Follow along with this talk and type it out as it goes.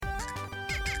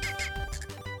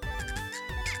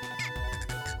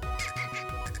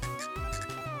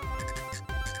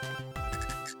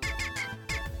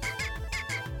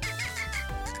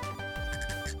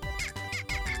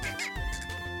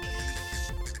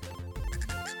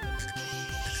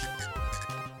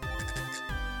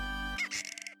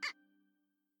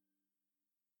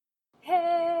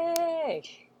Hey.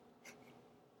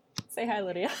 Say hi,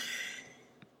 Lydia.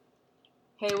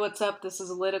 Hey, what's up? This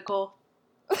is Lytical.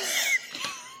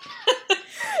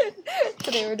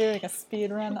 Today we're doing a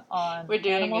speed run on We're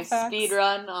doing animal a facts. speed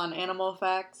run on animal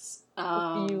facts.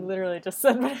 You literally just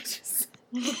said what I just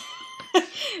said.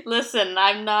 Listen,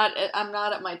 I'm not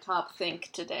at my top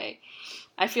think today.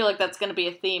 I feel like that's going to be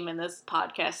a theme in this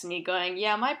podcast. Me going,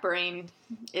 yeah, my brain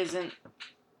isn't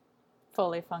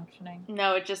Fully functioning.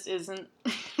 No, it just isn't.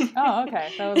 Oh,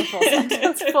 okay. That was a full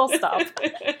sentence. Full stop.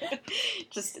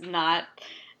 Just not.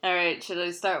 All right, should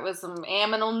I start with some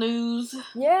animal news?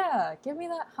 Yeah, give me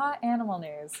that hot animal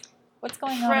news. What's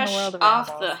going on in the world of Fresh off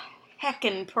animals? the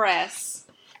heckin' press.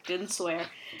 Didn't swear.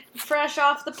 Fresh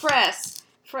off the press.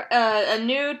 A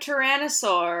new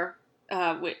Tyrannosaur,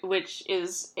 which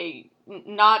is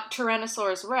not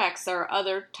Tyrannosaurus rex. There are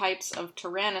other types of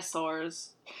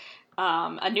Tyrannosaurs.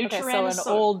 A new Tyrannosaur.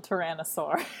 So an old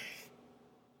Tyrannosaur.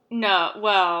 No,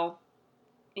 well,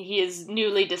 he is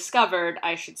newly discovered,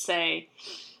 I should say.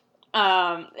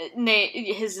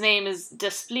 His name is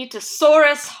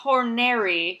Daspletosaurus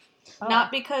horneri. Oh.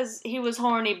 Not because he was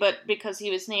horny, but because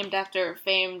he was named after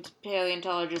famed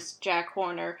paleontologist Jack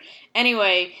Horner.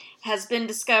 Anyway, has been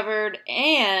discovered,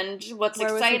 and what's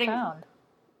Where exciting... was he found?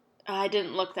 I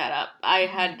didn't look that up. I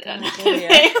had...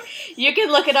 You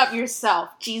can look it up yourself.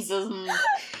 Jesus. The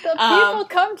people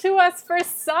come to us for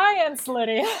science,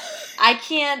 Lydia.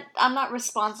 I'm not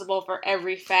responsible for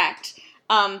every fact.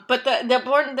 But the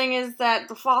important thing is that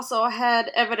the fossil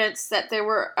had evidence that there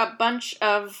were a bunch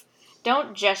of...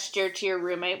 Don't gesture to your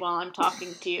roommate while I'm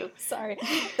talking to you. Sorry.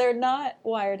 They're not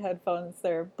wired headphones.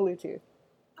 They're Bluetooth.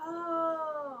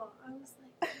 Oh. I was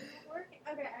like, is it working?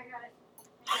 Okay, I got it.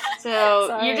 So,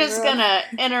 sorry, you're just gonna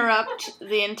interrupt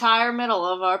the entire middle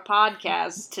of our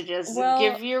podcast to just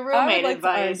give your roommate advice. I would like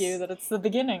to argue that it's the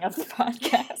beginning of the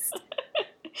podcast.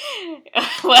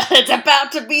 Well, it's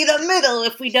about to be the middle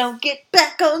if we don't get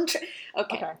back on track.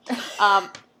 Okay.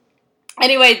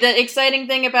 Anyway, the exciting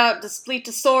thing about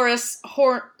Daspletosaurus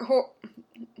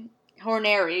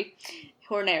horneri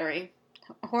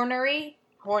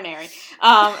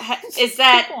is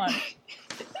that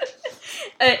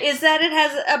is that it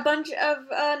has a bunch of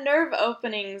nerve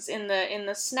openings in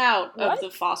the snout of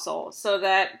the fossil, so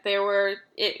that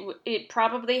it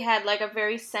probably had like a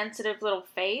very sensitive little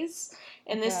face,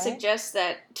 and this suggests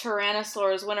that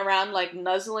tyrannosaurs went around like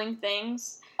nuzzling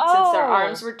things since their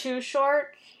arms were too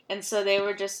short, and so they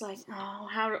were just like,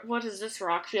 what does this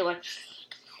rock feel like?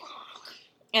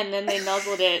 And then they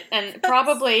nuzzled it, and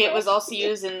probably it was also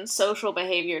used in social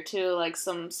behavior too, like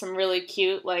some really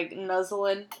cute like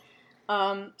nuzzling.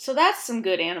 So that's some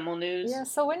good animal news. Yeah,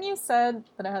 so when you said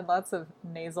that it had lots of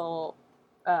nasal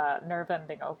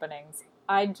nerve-ending openings,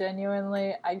 I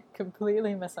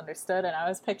completely misunderstood, and I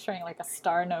was picturing like a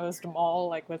star-nosed mole,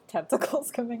 like with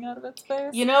tentacles coming out of its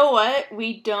face. You know what?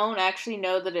 We don't actually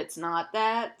know that it's not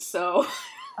that, so...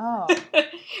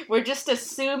 We're just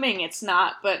assuming it's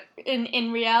not, but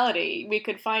in reality, we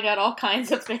could find out all kinds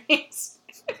of things.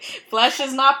 Flesh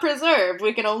is not preserved.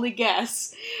 We can only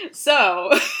guess.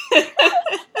 So...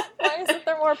 Why isn't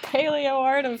there more paleo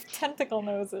art of tentacle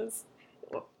noses?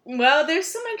 Well, there's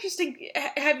some interesting...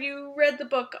 Have you read the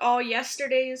book All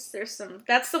Yesterdays?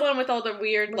 That's the one with all the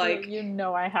weird, like... You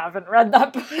know I haven't read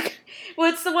that book.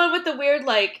 Well, it's the one with the weird,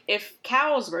 like, if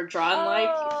cows were drawn,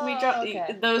 we draw...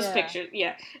 Okay. Those pictures,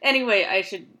 yeah. Anyway, I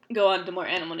should go on to more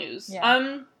animal news.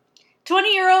 Yeah.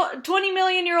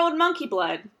 20-million-year-old monkey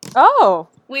blood. Oh!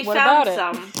 We found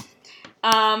some.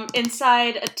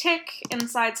 Inside a tick,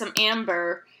 inside some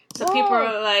amber. So people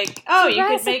are like, you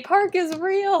could make... Park is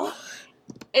real!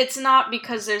 It's not,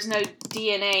 because there's no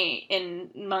DNA in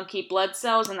monkey blood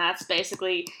cells, and that's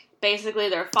basically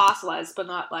they're fossilized, but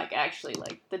not like actually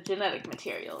like the genetic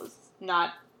material is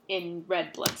not in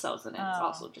red blood cells, and it's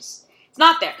also just it's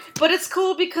not there. But it's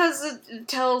cool because it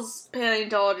tells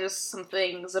paleontologists some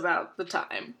things about the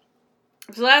time.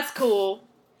 So that's cool.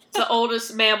 It's the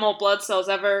oldest mammal blood cells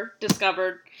ever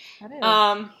discovered. That is.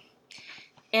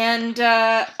 And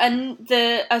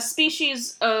a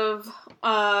species of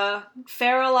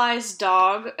feralized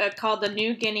dog called the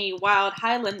New Guinea Wild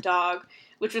Highland Dog,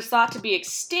 which was thought to be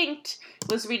extinct,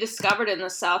 was rediscovered in the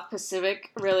South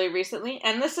Pacific really recently.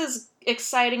 And this is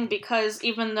exciting because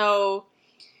even though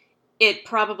it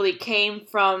probably came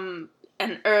from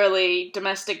an early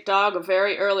domestic dog, a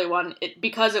very early one,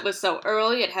 because it was so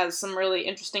early, it has some really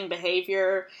interesting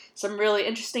behavior, some really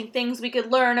interesting things we could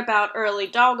learn about early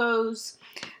doggos.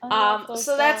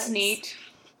 So that's neat.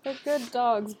 They're good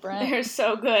dogs, Brent. They're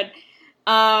so good.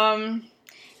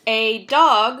 A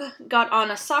dog got on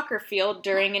a soccer field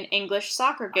during an English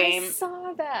soccer game. I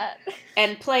saw that.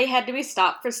 And play had to be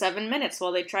stopped for 7 minutes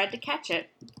while they tried to catch it.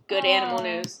 Good animal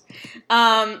news.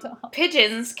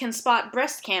 Pigeons can spot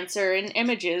breast cancer in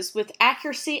images with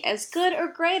accuracy as good or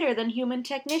greater than human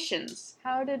technicians.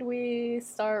 How did we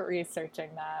start researching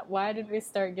that? Why did we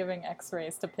start giving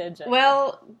x-rays to pigeons?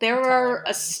 Well, there were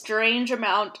a strange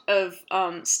amount of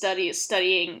studies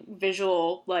studying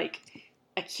visual, like,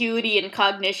 acuity and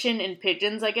cognition in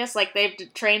pigeons, I guess. Like, they've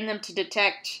trained them to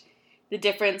detect the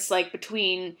difference, like,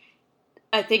 between,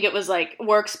 I think it was, like,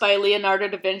 works by Leonardo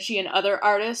da Vinci and other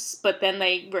artists, but then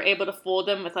they were able to fool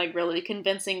them with, like, really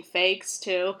convincing fakes,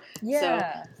 too.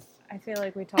 Yeah. So. I feel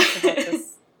like we talked about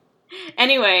this.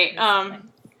 Anyway,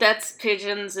 that's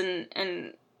pigeons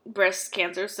and breast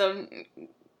cancer, so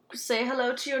say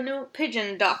hello to your new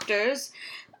pigeon doctors.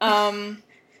 I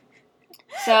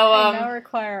now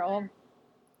require all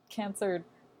cancer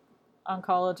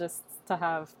oncologists to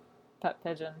have pet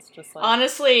pigeons, just like...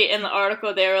 Honestly, in the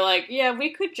article, they were like, yeah,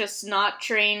 we could just not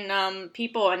train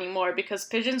people anymore because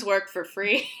pigeons work for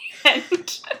free.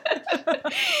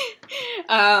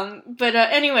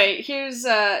 Anyway, here's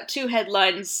 2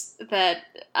 headlines that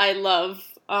I love,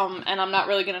 and I'm not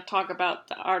really going to talk about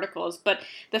the articles, but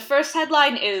the first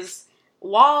headline is,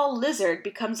 Wall Lizard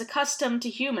becomes accustomed to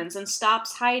humans and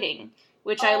stops hiding.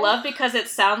 Which I love because it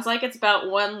sounds like it's about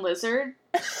one lizard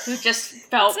who just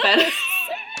felt better.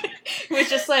 Who was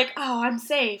just like, oh, I'm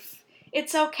safe.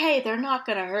 It's okay. They're not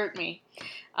going to hurt me.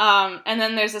 And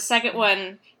then there's a second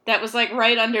one that was like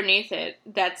right underneath it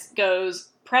that goes,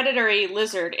 predatory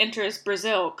lizard enters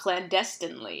Brazil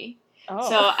clandestinely. Oh.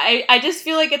 So I just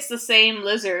feel like it's the same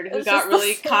lizard who got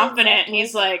really confident and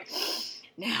he's like,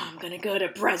 now I'm going to go to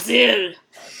Brazil.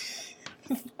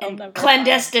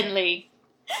 Clandestinely.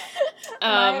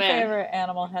 My favorite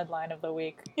animal headline of the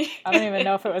week, I don't even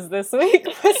know if it was this week,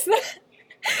 was that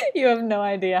you have no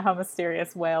idea how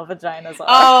mysterious whale vaginas are.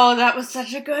 Oh, that was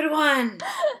such a good one.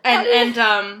 And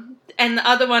the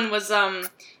other one was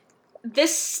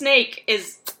this snake's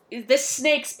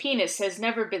penis has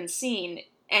never been seen,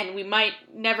 and we might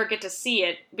never get to see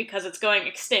it because it's going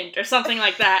extinct or something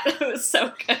like that. It was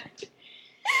so good.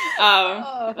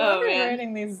 Whoever's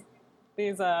writing these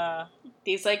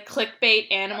like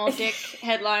clickbait animal dick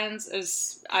headlines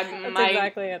That's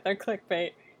exactly it. They're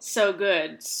clickbait. So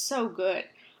good. So good.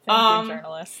 Thank you,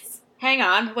 journalists. Hang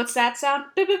on. What's that sound?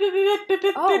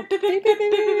 Oh.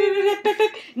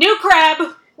 New crab!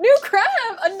 New crab!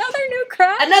 Another new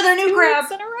crab! Another new 2 crab!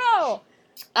 weeks in a row!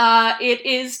 It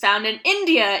is found in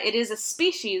India. It is a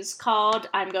species called,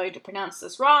 I'm going to pronounce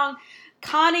this wrong,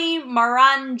 Kani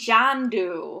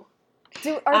Maranjandu.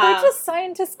 Are there just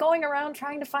scientists going around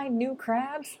trying to find new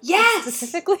crabs? Yes!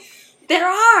 Specifically? There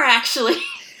are, actually.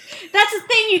 That's a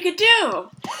thing you could do. You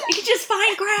could just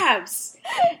find crabs.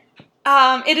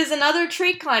 It is another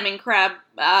tree climbing crab.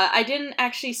 I didn't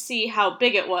actually see how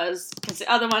big it was, because the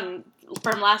other one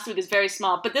from last week is very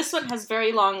small. But this one has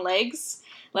very long legs.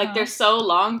 Like, they're so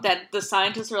long that the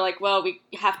scientists were like, well, we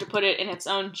have to put it in its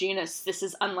own genus. This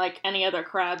is unlike any other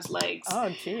crab's legs. Oh,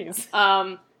 jeez.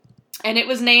 And it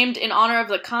was named in honor of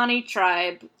the Kani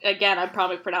tribe, again, I'm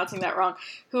probably pronouncing that wrong,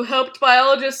 who helped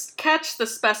biologists catch the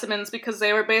specimens because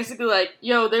they were basically like,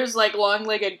 yo, there's like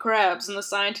long-legged crabs. And the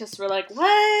scientists were like,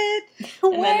 what?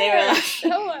 And then they were like,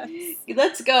 show us.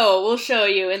 Let's go, we'll show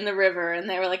you in the river. And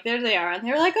they were like, there they are. And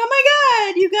they were like, oh my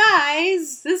god, you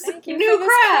guys, this new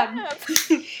crab.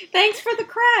 Thanks for the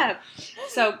crab.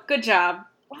 So, good job.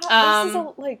 Wow, this is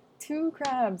like 2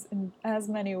 crabs in as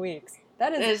many weeks.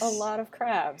 That is a lot of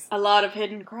crabs. A lot of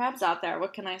hidden crabs out there.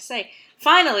 What can I say?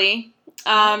 Finally,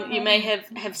 you may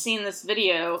have seen this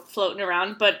video floating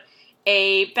around, but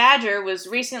a badger was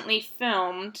recently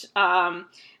filmed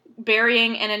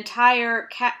burying an entire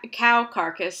cow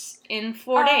carcass in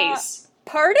 4 days.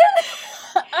 Pardon?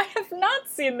 I have not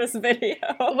seen this video.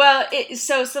 Well,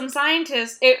 so some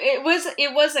scientists, it was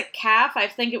a calf. I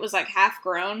think it was like half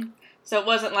grown, so it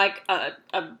wasn't like a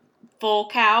full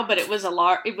cow, but it was a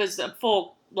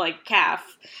full like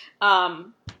calf,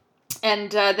 and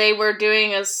they were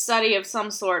doing a study of some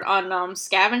sort on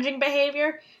scavenging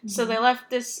behavior. Mm-hmm. So they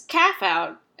left this calf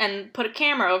out and put a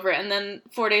camera over it, and then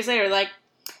 4 days later, like,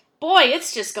 boy,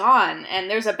 it's just gone,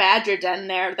 and there's a badger den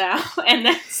there now. And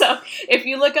then so if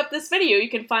you look up this video,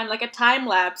 you can find like a time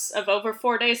lapse of over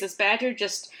 4 days. This badger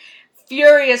just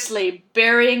furiously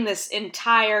burying this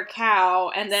entire cow,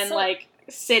 and then like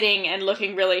sitting and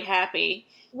looking really happy.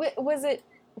 Why was it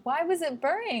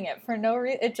burying it for no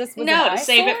reason? It just was to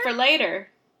save it for later.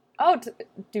 Oh,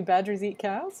 do badgers eat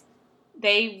cows?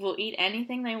 They will eat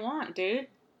anything they want, dude.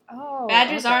 Oh,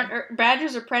 Badgers okay.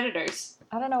 badgers are predators.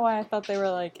 I don't know why I thought they were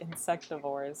like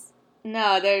insectivores.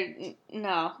 No, they're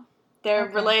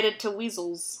Okay. related to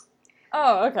weasels.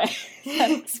 Oh, okay.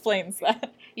 That explains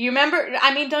that. You remember?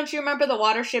 I mean, don't you remember the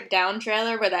Watership Down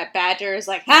trailer where that badger is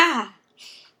like, "Ha,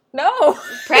 No!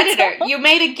 predator!" You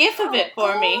made a GIF of it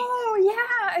for me, Oh,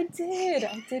 yeah, I did.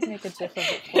 I did make a gif of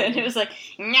it for and it you. was like,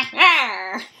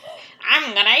 "Nyah,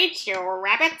 I'm gonna eat you,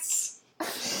 rabbits."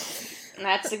 And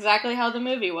that's exactly how the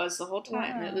movie was the whole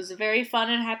time. Wow. It was a very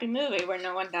fun and happy movie where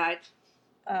no one died.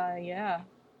 Yeah.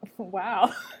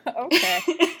 Wow. Okay.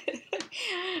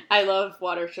 I love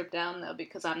Watership Down, though,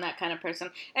 because I'm that kind of person.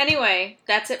 Anyway,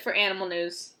 that's it for animal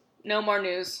news. No more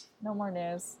news. No more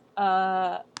news.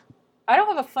 I don't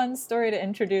have a fun story to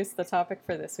introduce the topic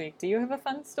for this week. Do you have a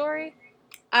fun story?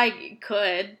 I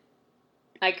could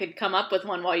come up with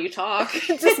one while you talk.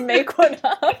 Just make one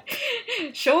up.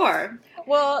 Sure.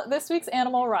 Well, this week's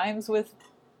animal rhymes with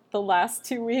the last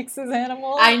 2 weeks'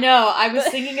 animal. I know. I was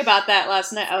thinking about that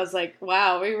last night. I was like,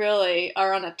 wow, we really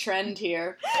are on a trend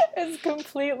here. It's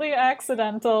completely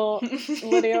accidental.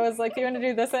 Lydia was like, do you want to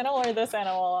do this animal or this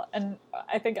animal? And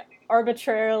I think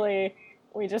arbitrarily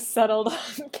we just settled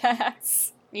on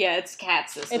cats. Yeah, it's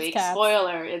cats this week. Cats.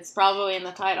 Spoiler, it's probably in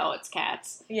the title. It's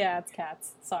cats. Yeah, it's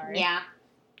cats. Sorry. Yeah.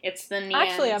 It's the Neans.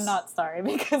 Actually, I'm not sorry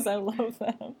because I love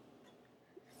them.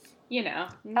 You know.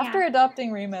 After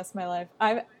adopting Remus, my life,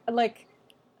 I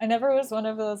never was one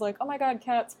of those like, oh my god,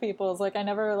 cats peoples. Like, I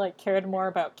never like cared more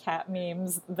about cat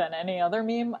memes than any other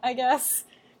meme, I guess.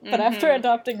 But after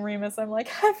adopting Remus, I'm like,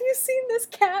 have you seen this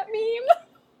cat meme?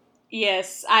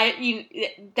 Yes,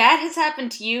 that has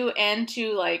happened to you and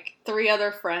to like 3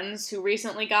 other friends who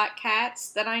recently got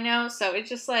cats that I know. So it's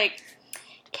just like,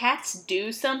 cats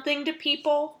do something to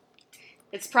people.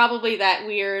 It's probably that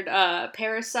weird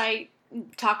parasite,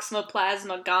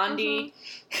 Toxoplasma gondii.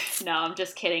 No, I'm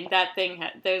just kidding. That thing,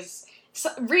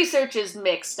 research is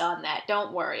mixed on that.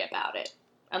 Don't worry about it,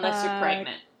 unless you're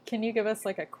pregnant. Can you give us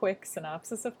like a quick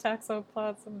synopsis of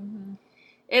Toxoplasma?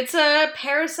 It's a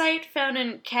parasite found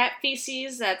in cat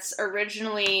feces that's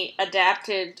originally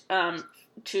adapted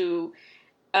to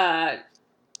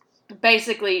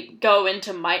basically go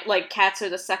into mice. Like, cats are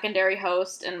the secondary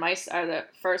host and mice are the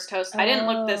first host. I didn't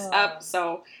look this up,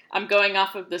 so I'm going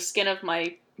off of the skin of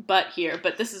my butt here,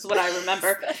 but this is what I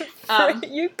remember.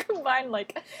 You combined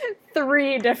like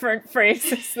 3 different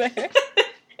phrases there.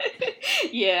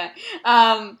 Yeah.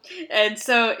 And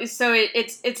so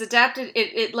it's adapted.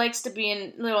 It likes to be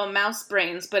in little mouse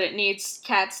brains, but it needs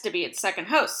cats to be its second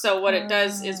host. So what it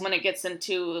does is when it gets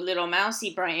into a little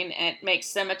mousy brain, it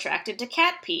makes them attracted to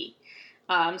cat pee.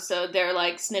 So they're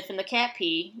like sniffing the cat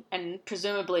pee, and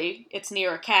presumably it's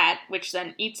near a cat, which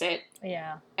then eats it.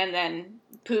 Yeah. And then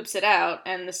poops it out,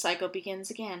 and the cycle begins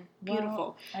again. Beautiful.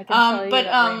 Well, I can tell you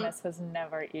that Remus has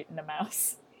never eaten a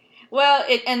mouse. Well,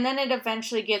 and then it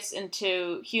eventually gets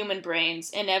into human brains,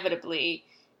 inevitably.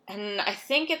 And I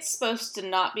think it's supposed to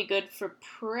not be good for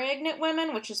pregnant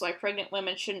women, which is why pregnant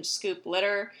women shouldn't scoop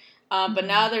litter. But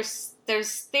now there's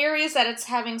theories that it's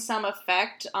having some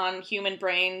effect on human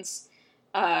brains,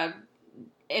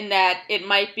 in that it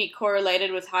might be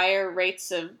correlated with higher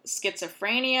rates of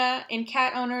schizophrenia in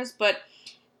cat owners. But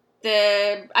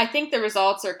I think the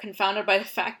results are confounded by the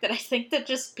fact that I think that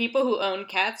just people who own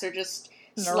cats are just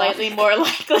slightly more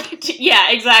likely to...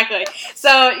 Yeah, exactly.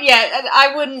 So, yeah,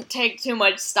 I wouldn't take too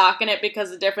much stock in it because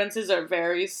the differences are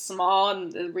very small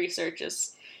and the research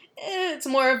is... It's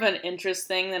more of an interest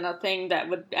thing than a thing that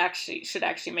should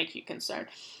actually make you concerned.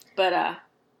 But,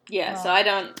 yeah, so I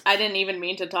didn't even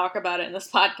mean to talk about it in this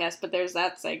podcast, but there's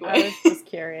that segue. I was just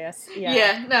curious. Yeah.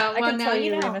 Yeah, no, I can tell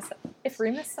you, know. if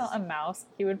Remus saw a mouse,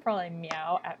 he would probably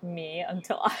meow at me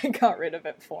until I got rid of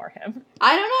it for him.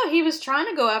 I don't know, he was trying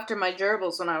to go after my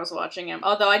gerbils when I was watching him,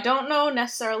 although I don't know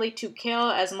necessarily to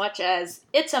kill as much as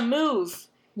it's a move.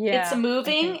 Yeah. It's a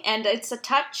moving, and it's a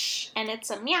touch, and it's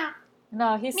a meow.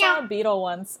 No, he saw a beetle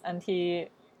once, and he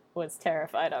was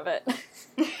terrified of it.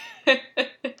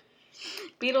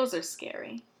 Beetles are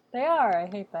scary. They are. I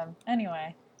hate them.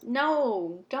 Anyway.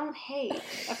 No, don't hate.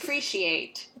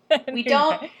 Appreciate. Anyway. We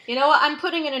don't... You know what? I'm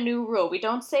putting in a new rule. We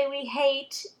don't say we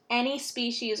hate any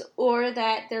species or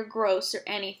that they're gross or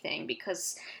anything,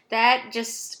 because that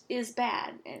just is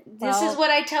bad. This is what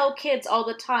I tell kids all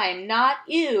the time. Not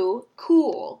ew,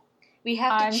 cool. We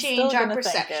have to change our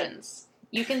perceptions.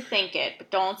 You can think it,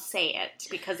 but don't say it,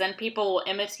 because then people will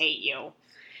imitate you.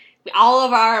 All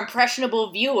of our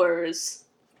impressionable viewers,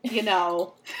 you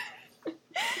know.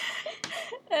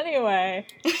 Anyway.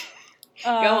 Go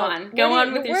on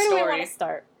with your story. Where do we want to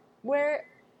start?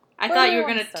 I thought you were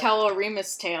going to tell a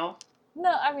Remus tale. No,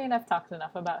 I mean, I've talked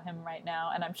enough about him right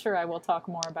now, and I'm sure I will talk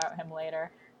more about him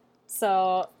later.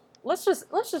 So let's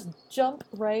just jump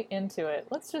right into it.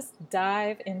 Let's just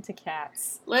dive into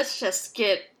cats. Let's just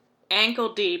get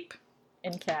ankle deep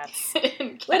in cats.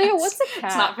 in cats. Lydia, what's a cat?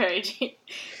 It's not very deep.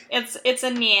 It's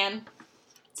a nyan.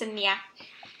 It's a nya.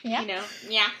 Yeah. You know,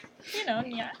 nya. You know,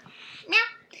 yeah.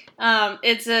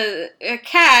 It's a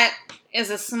cat is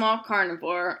a small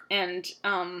carnivore, and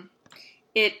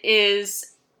it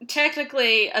is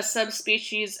technically a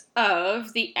subspecies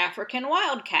of the African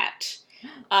wildcat,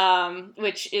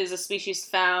 which is a species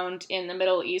found in the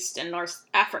Middle East and North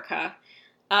Africa.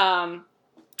 And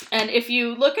if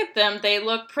you look at them, they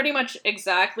look pretty much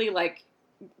exactly like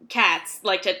cats,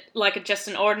 just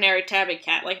an ordinary tabby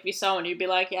cat. Like if you saw one, you'd be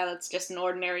like, yeah, that's just an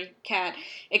ordinary cat,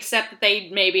 except that they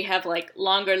maybe have like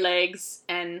longer legs,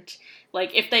 and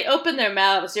like if they open their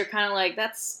mouths, you're kind of like,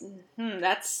 that's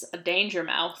a danger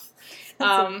mouth.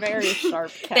 That's a very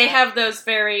sharp cat. They have those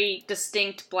very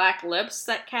distinct black lips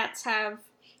that cats have,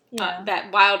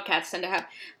 that wild cats tend to have.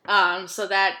 So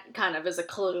that kind of is a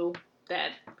clue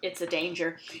that it's a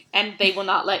danger, and they will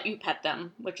not let you pet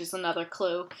them, which is another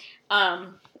clue.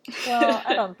 Well,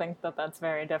 I don't think that that's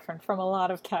very different from a lot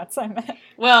of cats I met.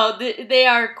 Well, they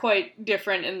are quite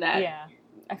different in that. Yeah,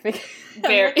 I think I'm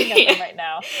looking at them right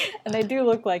now, and they do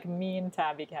look like mean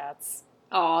tabby cats.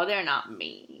 Oh, they're not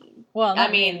mean. Well,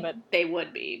 I mean, but they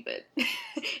would be, but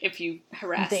if you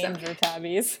harass them. Danger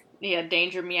tabbies. Yeah,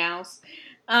 danger meows.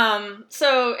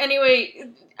 So anyway,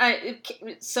 I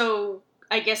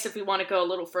guess if we want to go a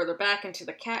little further back into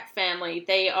the cat family,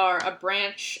 they are a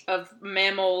branch of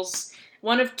mammals.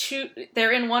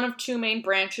 They're in one of two main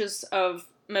branches of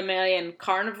mammalian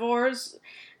carnivores.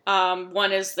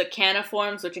 One is the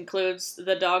caniforms, which includes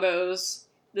the doggos,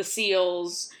 the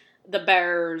seals, the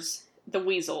bears, the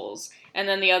weasels. And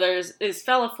then the other is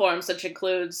feliforms, which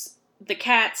includes the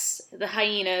cats, the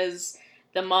hyenas,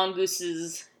 the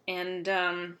mongooses, and...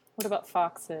 what about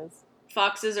foxes?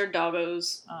 Foxes are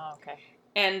doggos. Oh, okay.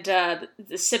 And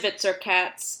the civets are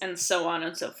cats, and so on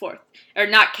and so forth. Or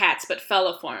not cats, but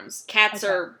feliforms. Cats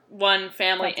are one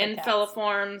family in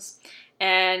feliforms,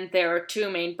 and there are two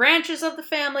main branches of the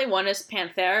family. One is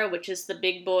Panthera, which is the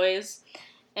big boys,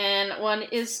 and one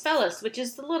is Felis, which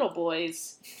is the little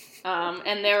boys.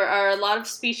 And there are a lot of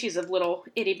species of little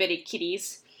itty-bitty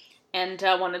kitties, and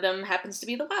one of them happens to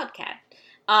be the wildcat.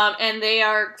 And they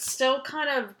are still kind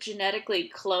of genetically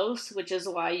close, which is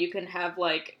why you can have,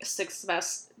 like,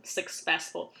 successful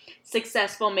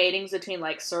matings between,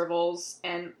 like, servals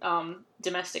and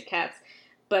domestic cats.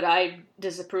 But I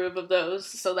disapprove of those,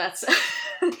 so that's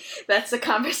that's a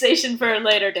conversation for a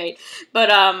later date. But,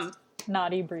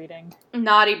 Naughty breeding.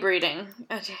 Naughty breeding.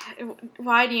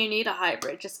 Why do you need a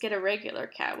hybrid? Just get a regular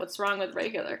cat. What's wrong with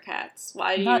regular cats?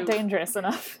 Not dangerous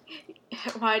enough.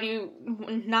 Why do you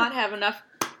not have enough...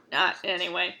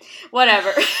 anyway,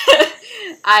 whatever.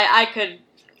 I could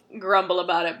grumble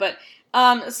about it, but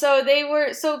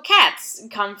so cats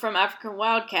come from African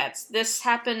wildcats. This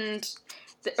started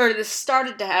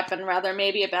to happen rather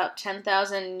maybe about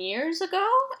 10,000 years ago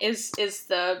is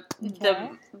the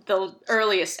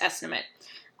earliest estimate.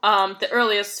 The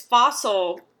earliest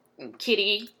fossil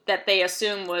kitty that they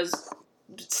assume was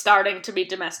starting to be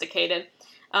domesticated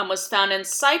was found in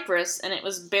Cyprus, and it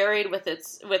was buried with a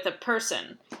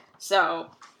person. So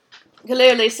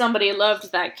clearly somebody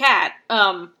loved that cat.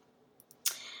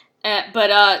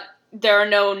 But there are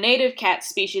no native cat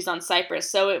species on Cyprus,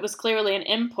 so it was clearly an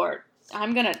import.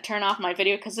 I'm gonna turn off my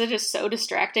video because it is so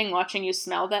distracting watching you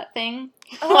smell that thing.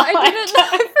 Oh, I didn't know.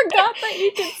 I forgot that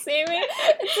you could see me.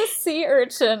 It's a sea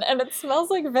urchin, and it smells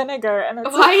like vinegar. And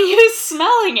it's why are you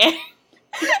smelling it?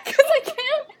 Because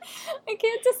I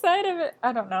can't decide if it...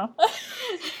 I don't know.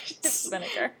 It's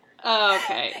vinegar.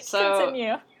 Okay, so...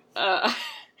 Continue.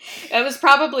 It was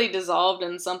probably dissolved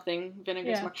in something.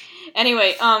 Vinegar's more...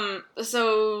 Anyway,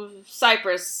 so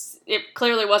Cyprus, it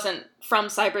clearly wasn't from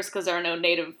Cyprus because there are no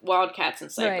native wildcats in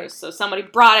Cyprus. Right. So somebody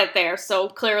brought it there, so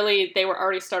clearly they were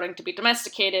already starting to be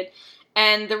domesticated.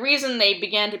 And the reason they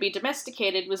began to be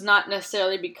domesticated was not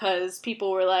necessarily because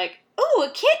people were like, "Ooh,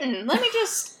 a kitten, let me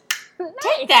just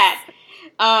take that."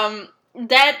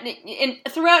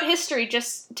 Throughout history,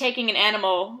 just taking an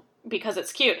animal because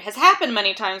it's cute has happened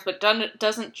many times, but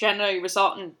doesn't generally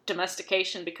result in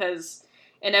domestication because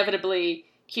inevitably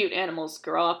cute animals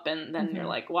grow up and then you're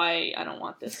like, why? I don't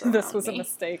want this. This was a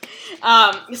mistake.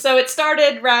 So it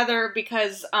started rather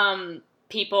because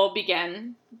people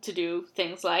began to do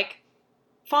things like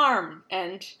farm,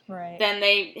 and then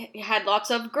they had lots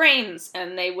of grains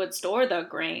and they would store the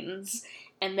grains.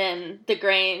 And then the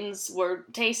grains were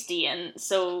tasty, and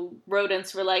so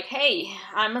rodents were like, hey,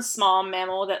 I'm a small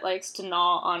mammal that likes to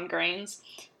gnaw on grains.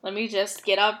 Let me just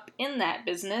get up in that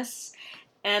business.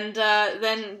 And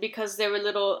then, because they were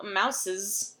little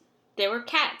mouses, they were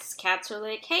cats. Cats were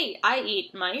like, hey, I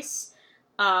eat mice,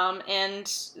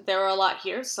 and there are a lot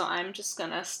here, so I'm just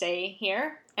gonna stay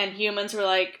here. And humans were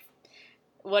like,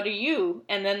 what are you?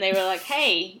 And then they were like,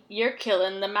 hey, you're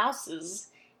killing the mouses.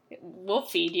 We'll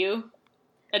feed you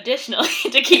additionally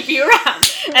to keep you around.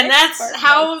 And that's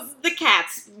how the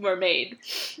cats were made.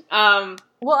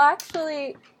 Well,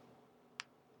 actually...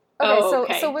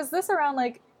 Okay, so was this around,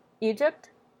 like, Egypt,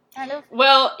 kind of?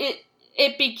 Well,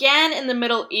 it began in the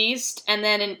Middle East, and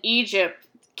then in Egypt,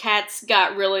 cats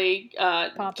got really...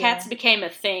 cats became a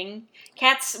thing.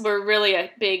 Cats were really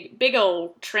a big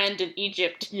old trend in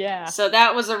Egypt. Yeah. So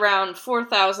that was around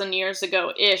 4,000 years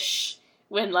ago-ish,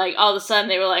 when, like, all of a sudden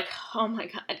they were like, oh my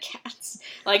god, cats.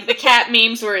 Like, the cat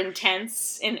memes were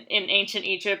intense in ancient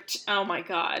Egypt. Oh my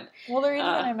god. Well, the reason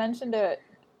I mentioned it...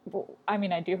 Well, I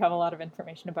mean, I do have a lot of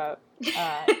information about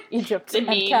Egypt and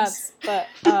memes. cats, but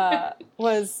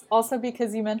was also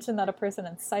because you mentioned that a person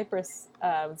in Cyprus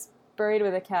was buried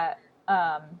with a cat,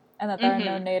 and that there are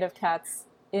no native cats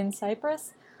in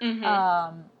Cyprus.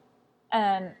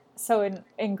 And so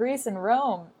in Greece and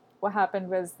Rome, what happened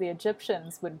was the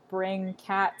Egyptians would bring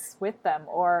cats with them,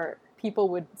 or people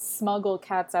would smuggle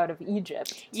cats out of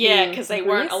Egypt. Yeah, because they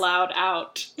weren't allowed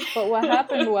out. But what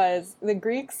happened was the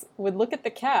Greeks would look at the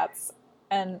cats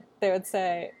and they would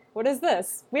say, what is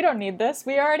this? We don't need this.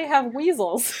 We already have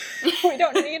weasels. We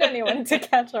don't need anyone to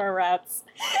catch our rats.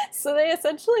 So they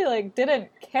essentially like didn't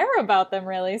care about them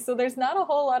really. So there's not a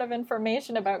whole lot of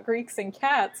information about Greeks and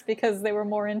cats because they were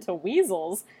more into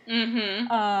weasels.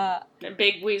 They're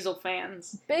big weasel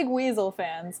fans. Big weasel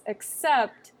fans,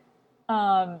 except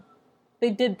they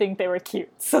did think they were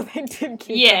cute, so they did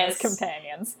keep them as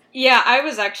companions. Yeah, I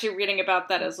was actually reading about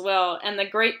that as well, and the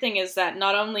great thing is that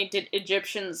not only did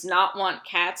Egyptians not want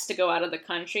cats to go out of the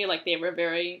country, like they were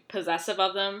very possessive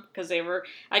of them, because they were,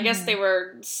 I guess they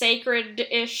were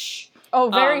sacred-ish. Oh,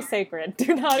 very sacred.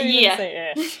 Do not even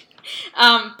say ish.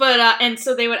 And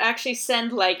so they would actually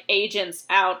send, like, agents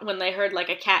out when they heard, like,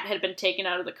 a cat had been taken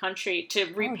out of the country to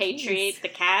repatriate the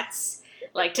cats,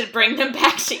 like, to bring them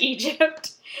back to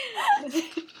Egypt.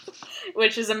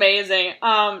 Which is amazing.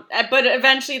 But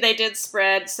eventually they did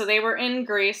spread. So they were in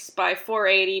Greece by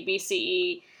 480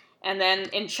 BCE, and then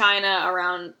in China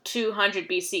around 200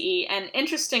 BCE. And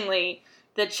interestingly,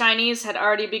 the Chinese had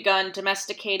already begun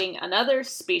domesticating another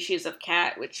species of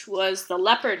cat, which was the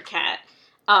leopard cat.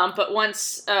 But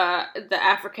once the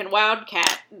African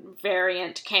wildcat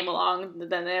variant came along,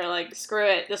 then they were like, screw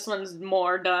it, this one's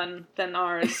more done than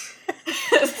ours.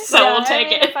 So we'll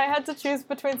take it. If I had to choose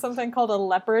between something called a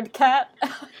leopard cat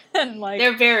and like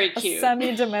they're very cute. A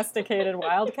semi-domesticated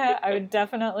wildcat, I would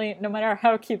definitely, no matter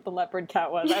how cute the leopard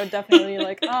cat was, I would definitely be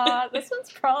like, this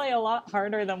one's probably a lot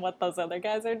harder than what those other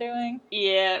guys are doing.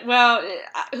 Yeah, well,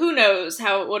 who knows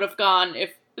how it would have gone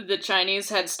if the Chinese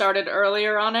had started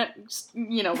earlier on it,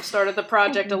 started the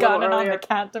project a little earlier. On the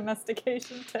cat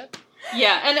domestication tip.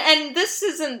 Yeah, and this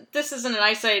isn't an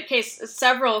isolated case.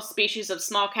 Several species of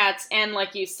small cats and,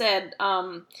 like you said,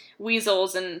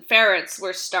 weasels and ferrets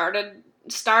were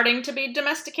starting to be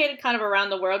domesticated kind of around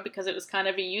the world because it was kind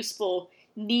of a useful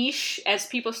niche as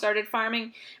people started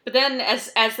farming. But then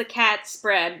as the cat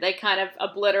spread, they kind of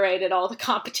obliterated all the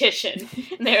competition.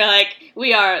 And they were like,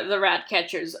 we are the rat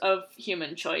catchers of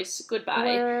human choice.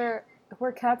 Goodbye.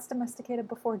 Were cats domesticated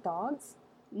before dogs?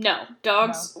 No,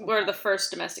 dogs were the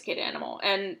first domesticated animal,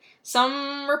 and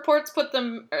some reports put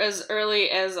them as early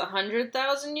as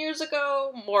 100,000 years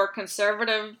ago. More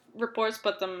conservative reports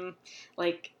put them,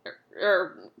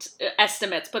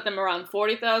 estimates put them around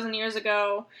 40,000 years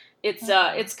ago.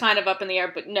 It's kind of up in the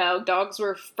air, but no, dogs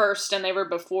were first, and they were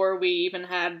before we even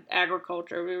had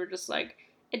agriculture. We were just like,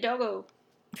 a doggo.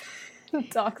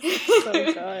 Dogs are so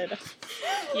good.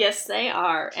 Yes, they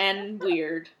are, and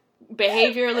weird.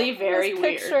 Behaviorally very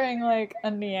weird. Picturing like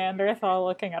a Neanderthal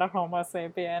looking at a Homo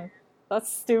sapien. That's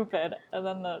stupid. And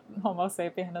then the Homo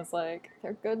sapien is like,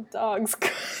 they're good dogs.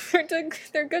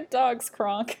 They're good dogs,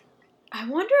 Kronk. I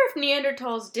wonder if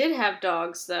Neanderthals did have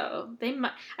dogs though. They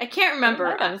might. I can't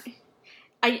remember.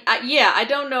 I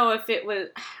don't know if it was.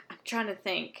 I'm trying to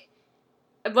think.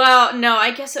 Well, no, I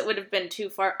guess it would have been too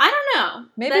far. I don't know.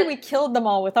 Maybe we killed them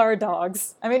all with our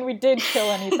dogs. I mean, we did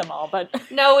kill and eat them all, but...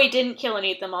 No, we didn't kill and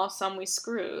eat them all. Some we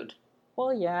screwed.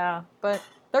 Well, yeah, but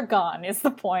they're gone is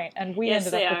the point, and we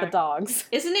ended up with the dogs.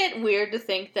 Isn't it weird to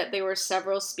think that there were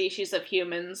several species of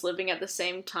humans living at the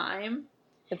same time?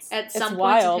 It's some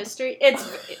wild. points in history.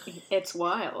 It's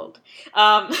wild.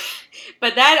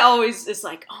 But that always is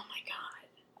like, oh my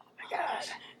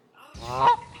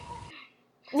god.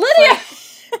 Lydia!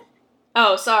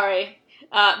 Oh, sorry.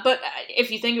 But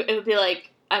if you think it would be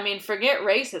like, I mean, forget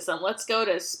racism. Let's go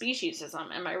to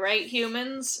speciesism. Am I right,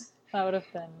 humans? That would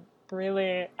have been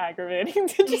really aggravating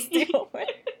to just deal with.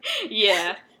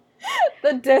 Yeah.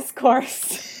 The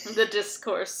discourse. The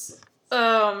discourse.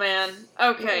 Oh, man.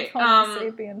 Okay. Homo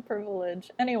sapien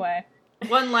privilege. Anyway.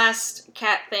 One last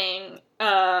cat thing.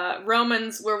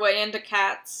 Romans were way into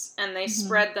cats, and they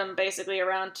spread them basically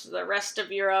around to the rest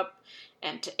of Europe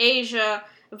and to Asia.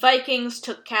 Vikings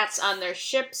took cats on their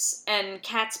ships, and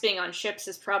cats being on ships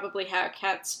is probably how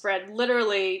cats spread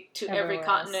literally to every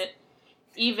continent.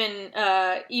 Even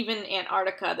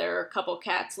Antarctica, there are a couple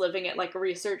cats living at like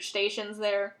research stations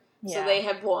there. Yeah. So they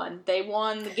have won. They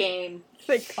won the game.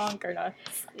 They conquered us.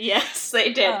 Yes,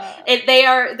 they did. There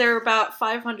are about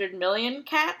 500 million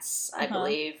cats, I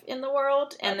believe, in the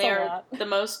world, and they're the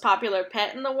most popular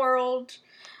pet in the world.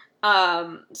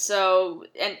 So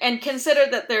consider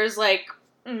that there's like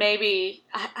maybe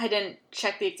I didn't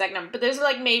check the exact number, but there's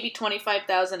like maybe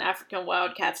 25,000 African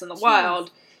wildcats in the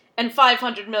wild, and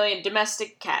 500 million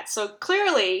domestic cats. So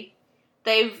clearly,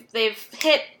 they've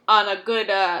hit on a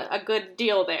good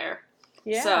deal there.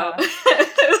 Yeah.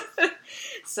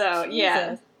 So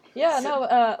yeah. Yeah.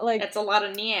 No. Like it's a lot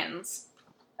of Neans.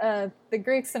 The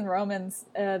Greeks and Romans.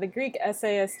 The Greek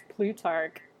essayist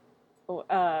Plutarch. He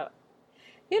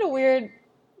had a weird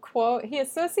quote. He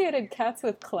associated cats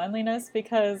with cleanliness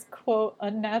because, quote,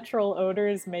 unnatural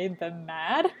odors made them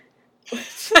mad.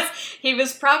 He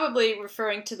was probably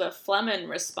referring to the Flehmen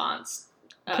response.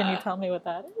 Can you tell me what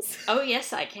that is? Oh,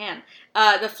 yes, I can.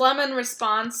 The Flehmen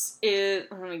response is...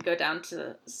 Let me go down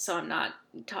to... So I'm not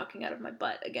talking out of my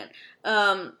butt again.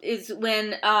 Is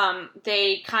when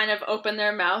they kind of open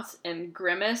their mouth and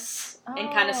grimace and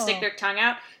kind of stick their tongue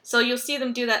out. So you'll see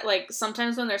them do that, like,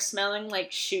 sometimes when they're smelling,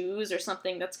 like, shoes or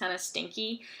something that's kind of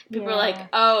stinky. People are like,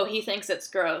 oh, he thinks it's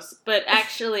gross. But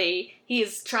actually,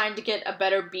 he's trying to get a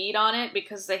better bead on it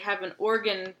because they have an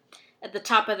organ at the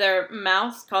top of their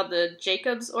mouth called the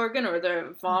Jacob's organ or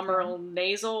the vomeral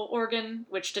nasal organ,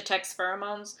 which detects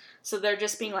pheromones. So they're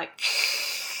just being like,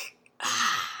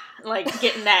 like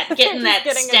getting that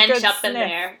stench up in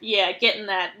there. Yeah, getting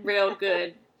that real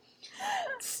good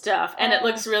stuff. And it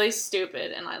looks really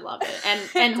stupid, and I love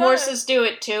it. And horses do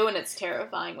it too, and it's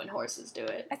terrifying when horses do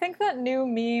it. I think that new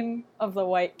meme of the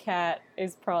white cat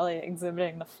is probably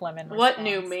exhibiting the Flehmen response. What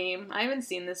new meme? I haven't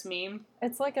seen this meme.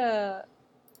 It's like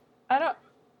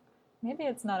maybe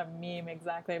it's not a meme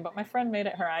exactly, but my friend made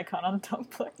it her icon on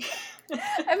Tumblr.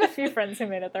 I have a few friends who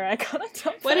made it their icon on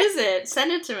Tumblr. What is it?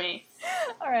 Send it to me.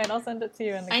 Alright, I'll send it to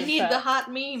you in the group I need chat. the hot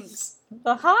memes.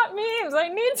 The hot memes! I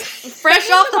need to... Fresh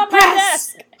off the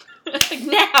press!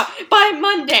 Now! By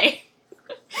Monday!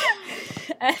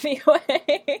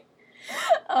 Anyway.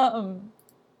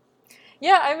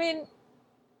 Yeah, I mean...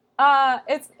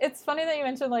 it's funny that you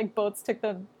mentioned, like, boats took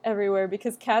them everywhere,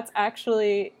 because cats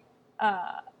actually...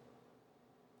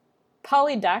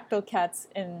 polydactyl cats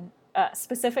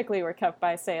specifically were kept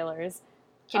by sailors.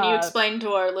 Can you explain to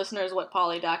our listeners what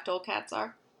polydactyl cats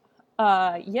are?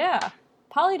 Yeah.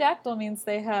 Polydactyl means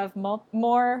they have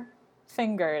more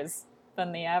fingers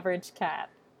than the average cat.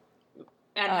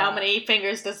 And how many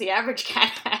fingers does the average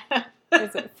cat have?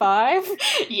 Is it 5?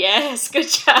 Yes, good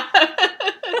job.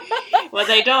 Well,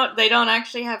 they don't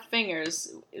actually have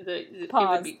fingers. It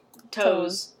would be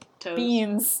toes.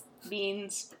 Beans.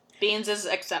 Beans is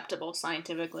acceptable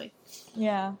scientifically.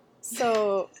 Yeah.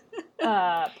 So,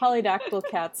 polydactyl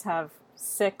cats have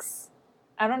 6.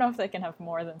 I don't know if they can have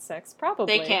more than 6.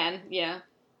 Probably. They can, yeah.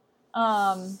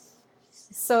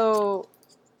 So,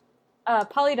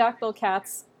 polydactyl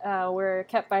cats were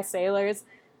kept by sailors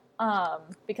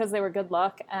because they were good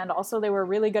luck, and also they were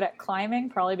really good at climbing,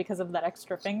 probably because of that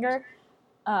extra finger.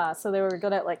 So they were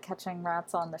good at, like, catching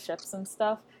rats on the ships and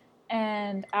stuff.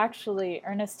 And actually,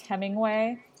 Ernest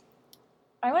Hemingway...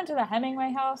 I went to the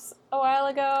Hemingway house a while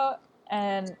ago,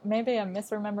 and maybe I'm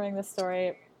misremembering the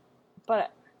story,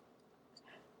 but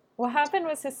what happened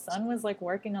was his son was, like,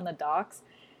 working on the docks,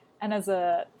 and as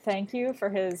a thank you for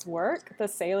his work, the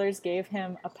sailors gave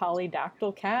him a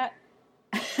polydactyl cat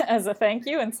as a thank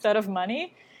you instead of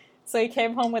money. So he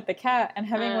came home with the cat, and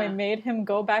Hemingway made him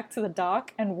go back to the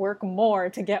dock and work more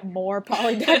to get more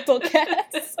polydactyl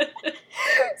cats.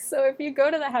 So if you go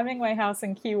to the Hemingway house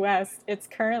in Key West, it's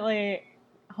currently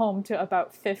home to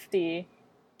about 50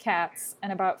 cats,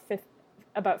 and about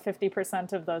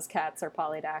 50% of those cats are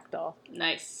polydactyl.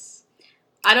 Nice.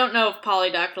 I don't know if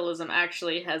polydactylism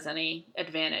actually has any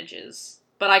advantages,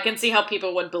 But I can see how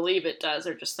people would believe it does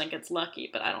or just think it's lucky,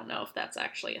 but I don't know if that's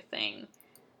actually a thing.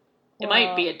 It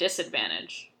might be a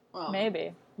disadvantage. Well,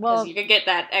 maybe. Well, you could get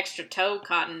that extra toe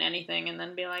caught in anything and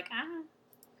then be like,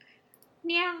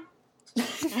 yeah.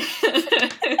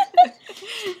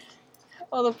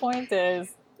 Well, the point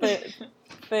is that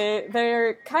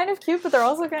they're kind of cute, but they're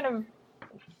also kind of,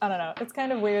 I don't know, it's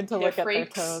kind of weird to look at their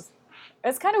toes.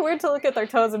 It's kind of weird to look at their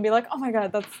toes and be like, oh my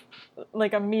god, that's,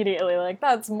 like, immediately, like,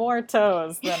 that's more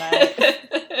toes than I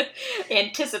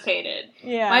anticipated.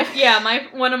 Yeah.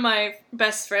 One of my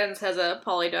best friends has a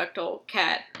polydactyl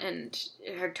cat, and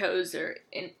her toes are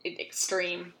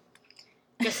extreme.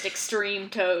 Just extreme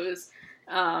toes.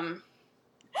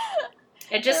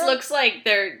 It just looks like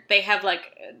they have, like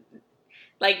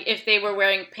if they were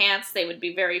wearing pants, they would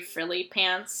be very frilly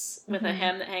pants with a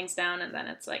hem that hangs down, and then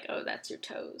it's like, oh, that's your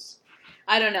toes.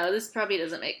 I don't know. This probably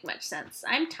doesn't make much sense.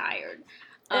 I'm tired.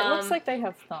 It looks like they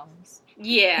have thumbs.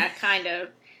 Yeah, kind of.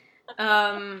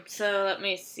 So let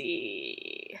me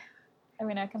see. I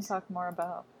mean, I can talk more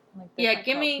about, like,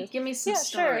 give me some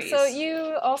stories. Sure. So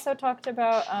you also talked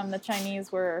about the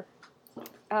Chinese were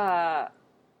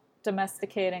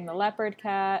domesticating the leopard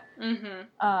cat. Mm-hmm.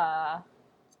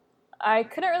 I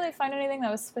couldn't really find anything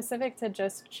that was specific to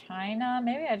just China.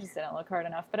 Maybe I just didn't look hard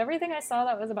enough. But everything I saw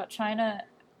that was about China,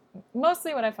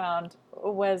 mostly what I found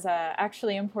was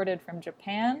actually imported from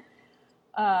Japan,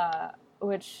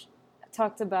 which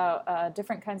talked about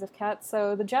different kinds of cats.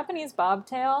 So the Japanese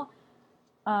bobtail,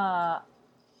 the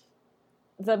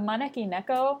maneki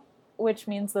neko, which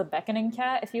means the beckoning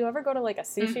cat. If you ever go to, like, a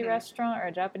sushi restaurant or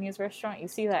a Japanese restaurant, you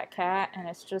see that cat, and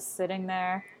it's just sitting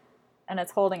there, and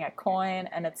it's holding a coin,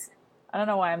 and it's, I don't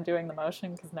know why I'm doing the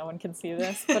motion because no one can see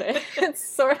this, but it's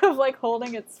sort of like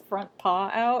holding its front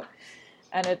paw out,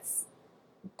 and it's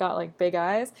got, like, big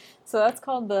eyes. So that's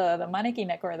called the maneki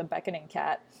neko, or the beckoning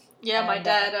cat. Yeah, and my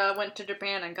dad went to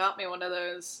Japan and got me one of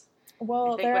those.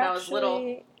 Well, I think when I was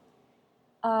little.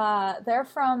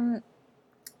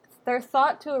 They're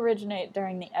thought to originate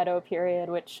during the Edo period,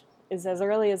 which is as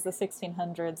early as the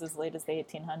 1600s, as late as the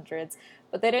 1800s.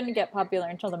 But they didn't get popular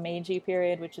until the Meiji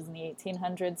period, which is in the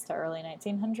 1800s to early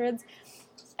 1900s.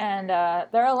 And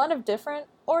there are a lot of different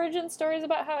origin stories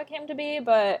about how it came to be,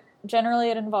 but generally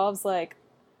it involves, like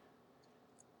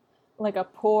a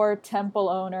poor temple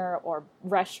owner or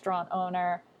restaurant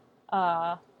owner.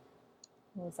 What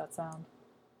was that sound?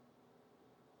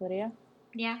 Lydia?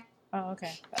 Yeah. Oh,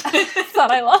 okay.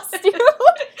 Thought I lost you.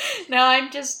 No, I'm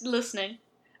just listening.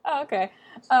 Oh, okay.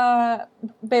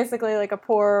 Basically, like, a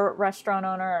poor restaurant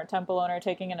owner or temple owner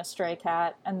taking in a stray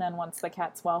cat, and then once the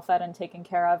cat's well fed and taken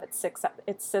care of, it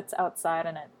sits outside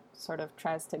and it sort of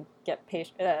tries to get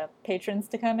patrons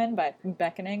to come in by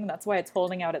beckoning. That's why it's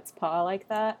holding out its paw like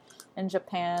that. In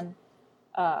Japan,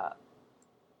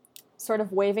 sort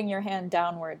of waving your hand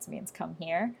downwards means come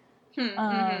here.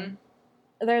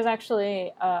 There's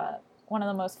actually one of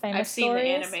the most famous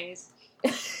stories. I've seen the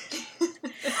animes.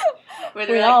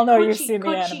 We all know you've seen the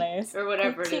animes. Or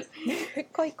whatever it is.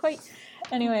 Quite.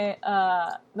 Anyway,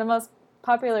 the most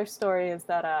popular story is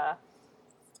that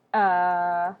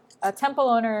a temple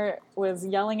owner was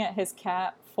yelling at his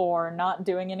cat for not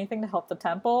doing anything to help the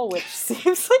temple, which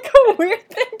seems like a weird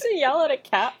thing to yell at a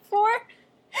cat for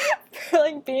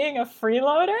like, being a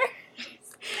freeloader.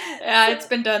 Yeah, it's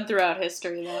been done throughout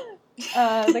history, though.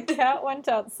 The cat went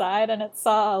outside and it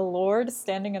saw a lord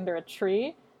standing under a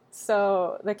tree.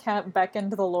 So the cat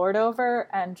beckoned the lord over,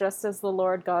 and just as the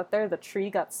lord got there, the tree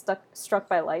got struck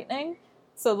by lightning.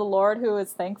 So the lord, who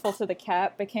was thankful to the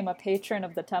cat, became a patron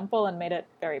of the temple and made it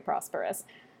very prosperous.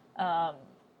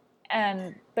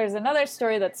 And there's another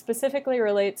story that specifically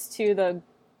relates to the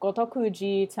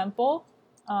Gotokuji temple,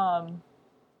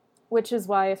 which is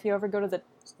why if you ever go to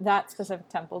that specific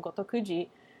temple, Gotokuji,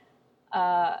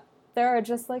 there are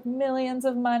just, like, millions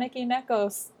of maneki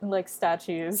neko, like,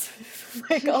 statues.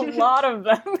 Like, a lot of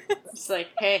them. It's like,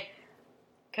 hey,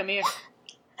 come here.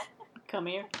 Come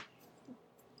here.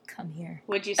 Come here.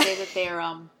 Would you say that they're,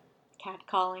 cat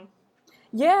calling?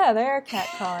 Yeah, they are cat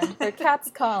calling. They're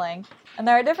cats calling. And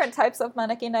there are different types of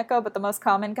maneki neko, but the most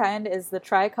common kind is the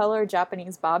tricolor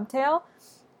Japanese bobtail.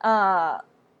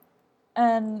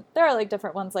 And there are, like,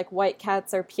 different ones, like white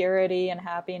cats are purity and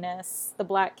happiness. The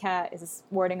black cat is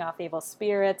warding off evil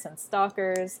spirits and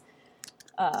stalkers.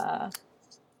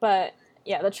 But,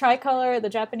 yeah, the tricolor, the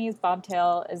Japanese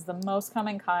bobtail, is the most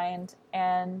common kind.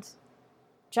 And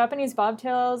Japanese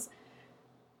bobtails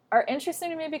are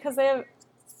interesting to me because they have,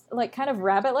 like, kind of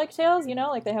rabbit-like tails, you know?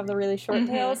 Like, they have the really short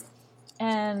tails.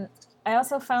 And I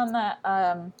also found that,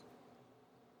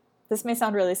 this may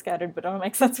sound really scattered, but it'll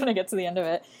make sense when I get to the end of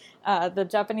it. The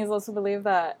Japanese also believe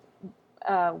that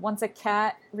once a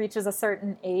cat reaches a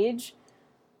certain age,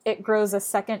 it grows a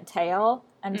second tail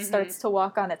and starts to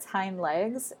walk on its hind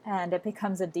legs, and it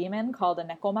becomes a demon called a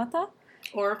Nekomata.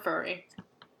 Or a furry.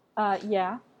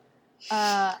 Yeah.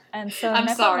 And so I'm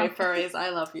sorry, furries. I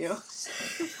love you.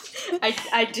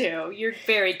 I do. You're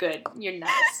very good. You're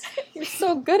nice. You're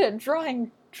so good at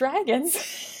drawing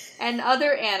dragons. And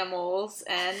other animals,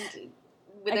 and I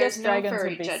there's guess no dragons furry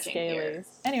would be judging scalies. here.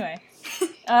 Anyway.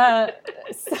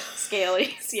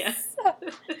 Scalies, yeah.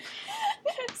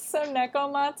 So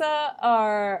Nekomata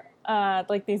are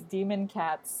like these demon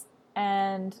cats,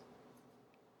 and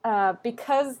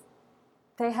because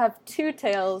they have two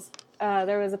tails,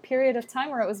 there was a period of time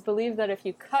where it was believed that if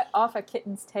you cut off a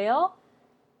kitten's tail,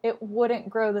 it wouldn't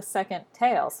grow the second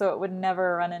tail, so it would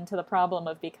never run into the problem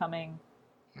of becoming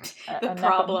the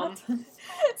problem.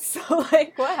 So,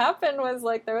 like, what happened was,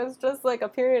 like, there was just, like, a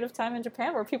period of time in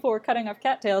Japan where people were cutting off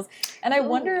cattails, and I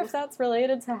wonder if that's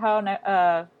related to how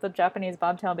the Japanese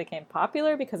bobtail became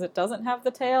popular, because it doesn't have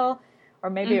the tail, or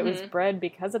maybe it was bred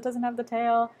because it doesn't have the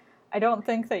tail. I don't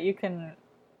think that you can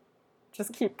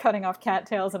just keep cutting off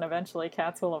cattails and eventually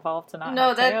cats will evolve to not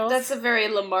have tails. No, that's a very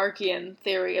Lamarckian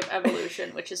theory of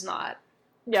evolution, which is not.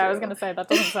 Yeah, true. I was going to say, that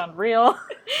doesn't sound real.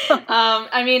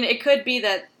 I mean, it could be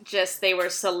that just they were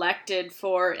selected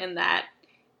for in that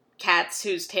cats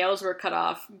whose tails were cut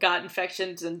off got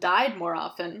infections and died more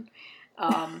often.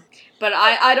 But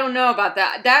I don't know about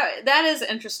that. That is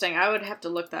interesting. I would have to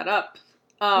look that up.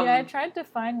 Yeah, I tried to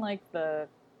find, like, the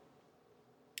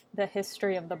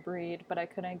history of the breed, but I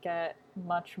couldn't get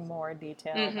much more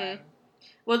detail than...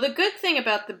 Well, the good thing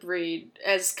about the breed,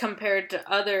 as compared to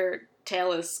other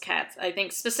tailless cats, I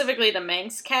think specifically the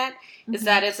Manx cat, is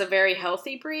that it's a very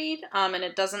healthy breed, and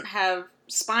it doesn't have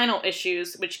spinal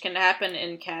issues, which can happen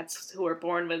in cats who are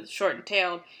born with shortened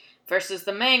tail, versus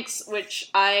the Manx, which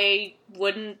I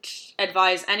wouldn't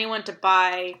advise anyone to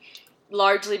buy,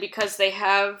 largely because they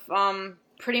have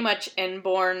pretty much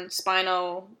inborn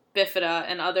spinal bifida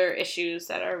and other issues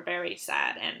that are very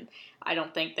sad, and I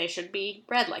don't think they should be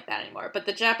bred like that anymore. But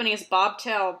the Japanese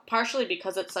bobtail, partially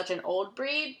because it's such an old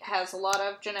breed, has a lot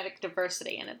of genetic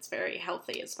diversity, and it's very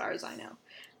healthy as far as I know.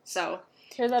 So,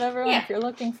 hear that, everyone? Yeah. If you're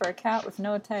looking for a cat with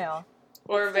no tail,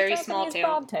 or a very small tail,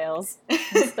 bobtails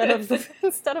instead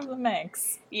of the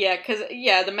Manx. Yeah, because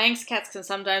the Manx cats can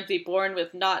sometimes be born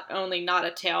with not only not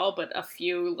a tail, but a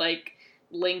few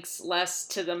links less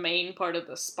to the main part of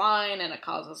the spine, and it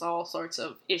causes all sorts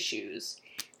of issues.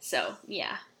 So,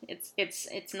 yeah,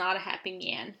 it's not a happy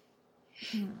Yan.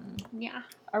 Yeah.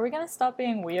 Are we going to stop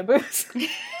being weeaboos?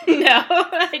 No,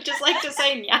 I just like to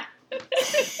say yeah.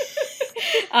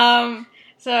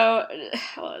 So,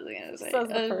 what was I going to say? Says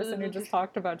the person who just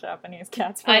talked about Japanese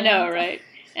cats. I know, right?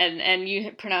 And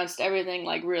you pronounced everything,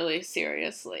 really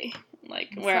seriously.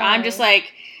 Where I'm just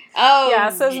like, oh, yeah,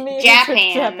 says me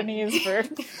Japan. Japanese for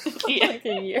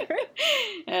a year.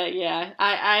 Yeah,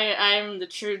 I'm the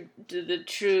true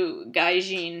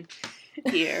gaijin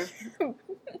here.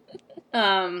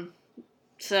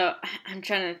 So I'm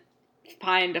trying to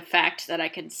find a fact that I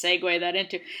can segue that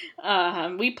into.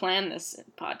 We planned this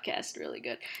podcast really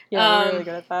good. Yeah, we're really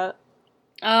good at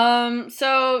that.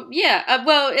 So yeah,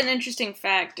 well, an interesting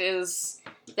fact is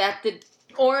that the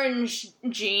orange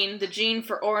gene, the gene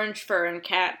for orange fur in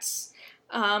cats,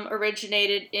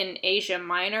 originated in Asia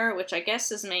Minor, which I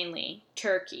guess is mainly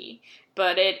Turkey.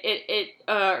 But it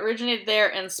originated there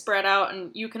and spread out,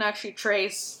 and you can actually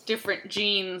trace different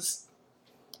genes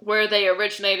where they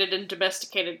originated in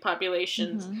domesticated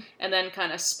populations and then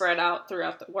kind of spread out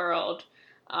throughout the world,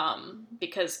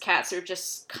 because cats are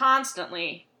just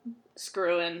constantly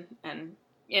screwing and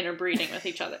interbreeding with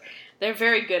each other. They're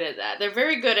very good at that. They're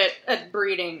very good at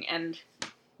breeding and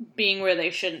being where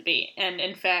they shouldn't be. And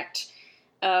in fact,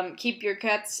 keep your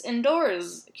cats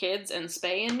indoors, kids, and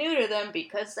spay and neuter them,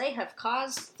 because they have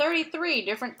caused 33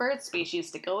 different bird species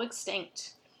to go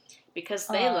extinct because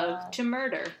they love to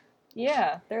murder.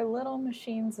 Yeah, they're little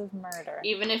machines of murder.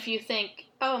 Even if you think,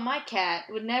 oh, my cat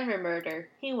would never murder,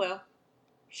 he will.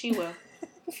 She will.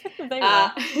 They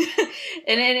will.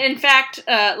 And in fact,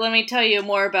 let me tell you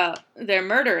more about their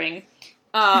murdering.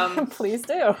 Please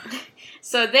do.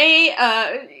 So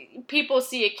people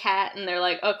see a cat and they're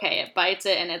like, okay, it bites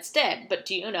it and it's dead. But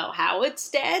do you know how it's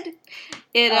dead?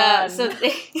 So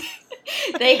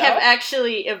they have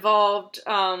actually evolved.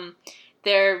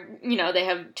 They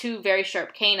have two very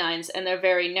sharp canines and they're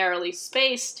very narrowly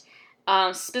spaced,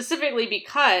 specifically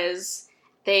because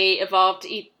they evolved to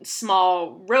eat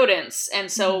small rodents, and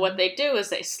so what they do is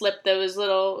they slip those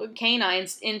little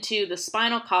canines into the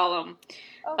spinal column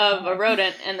of a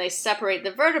rodent, and they separate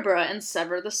the vertebra and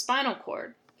sever the spinal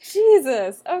cord.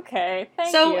 Jesus. Okay.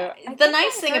 Thank So you. the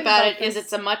nice thing about it is this.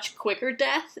 it's a much quicker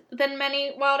death than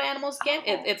many wild animals get.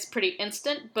 Oh. It's pretty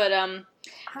instant, but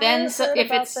I so heard if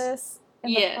about it's this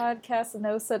in yeah. the podcast,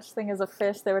 No Such Thing as a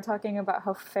Fish. They were talking about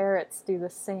how ferrets do the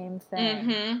same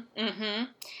thing.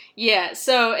 Yeah,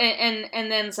 so,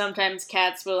 and then sometimes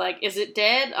cats will like, is it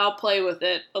dead? I'll play with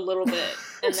it a little bit.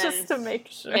 And Just then to make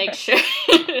sure.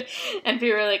 And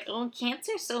people are like, oh, cats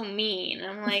are so mean.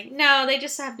 I'm like, no, they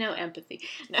just have no empathy.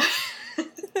 No.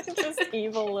 Just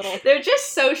evil little... They're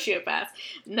just sociopaths.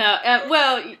 No,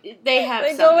 well, they have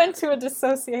They go into a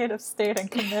dissociative state and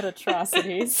commit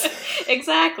atrocities.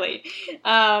 Exactly.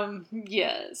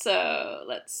 Yeah, so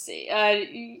let's see.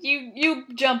 You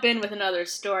jump in with another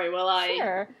story while I...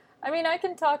 Sure. I mean, I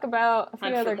can talk about a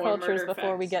few Hunt for other more cultures murder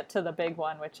before we facts. get to the big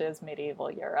one, which is medieval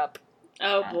Europe.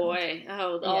 Oh boy.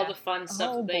 All yeah. the fun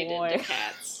stuff Oh, that they boy. did to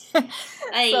cats.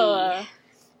 So,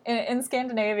 in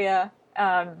Scandinavia,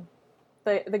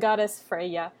 the goddess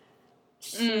Freya,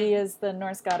 she is the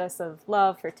Norse goddess of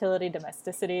love, fertility,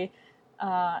 domesticity,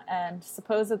 and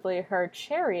supposedly her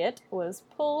chariot was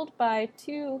pulled by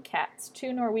two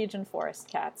Norwegian forest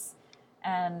cats,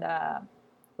 and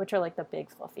which are like the big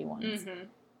fluffy ones. Mm-hmm.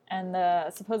 And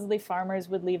supposedly farmers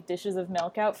would leave dishes of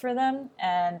milk out for them,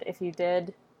 and if you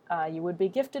did, you would be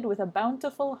gifted with a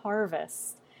bountiful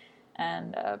harvest.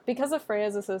 And because of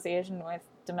Freya's association with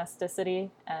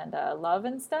domesticity and love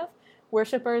and stuff,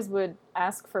 worshippers would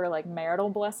ask for like marital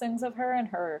blessings of her and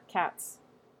her cats.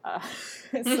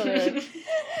 So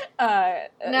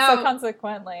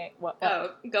consequently, what?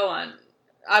 Oh, go on.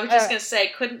 I was just gonna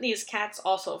say, couldn't these cats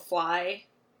also fly?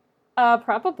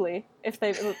 Probably. If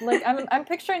they like, I'm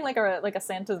picturing like a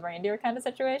Santa's reindeer kind of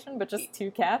situation, but just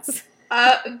two cats.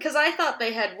 Because I thought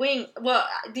they had wings. Well,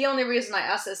 the only reason I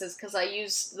asked this is because I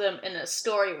used them in a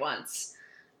story once.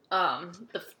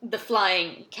 The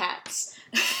flying cats.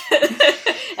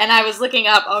 And I was looking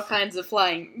up all kinds of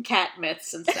flying cat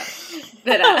myths and stuff.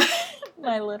 But,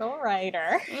 my little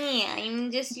writer. Yeah,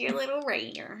 I'm just your little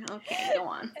writer. Okay, go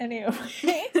on. Anyway,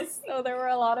 so there were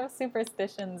a lot of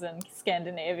superstitions in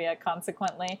Scandinavia,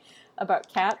 consequently,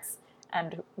 about cats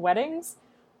and weddings.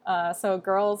 So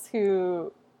girls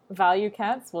who value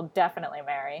cats will definitely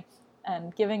marry.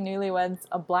 And giving newlyweds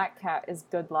a black cat is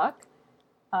good luck.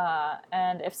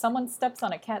 And if someone steps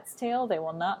on a cat's tail, they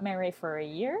will not marry for a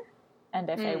year. And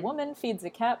if a woman feeds a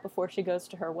cat before she goes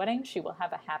to her wedding, she will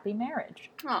have a happy marriage.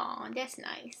 Aw, that's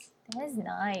nice. That is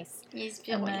nice. It's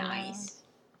really nice.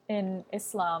 In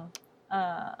Islam,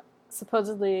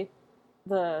 supposedly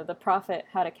the prophet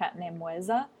had a cat named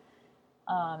Mueza,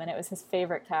 and it was his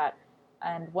favorite cat.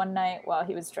 And one morning while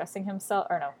he was dressing himself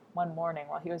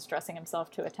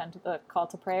to attend to the call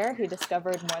to prayer, he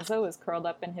discovered Mueza was curled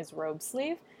up in his robe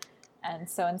sleeve. And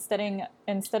so instead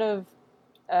of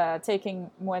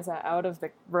taking Mueza out of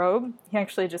the robe, he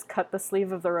actually just cut the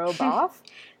sleeve of the robe off.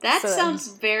 That sounds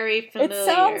very familiar. It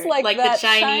sounds like the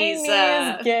Chinese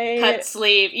gay cut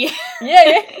sleeve.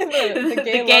 Yeah,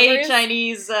 the gay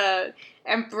Chinese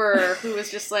emperor who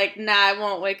was just like, nah, I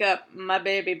won't wake up my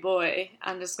baby boy.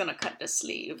 I'm just gonna cut the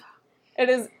sleeve. It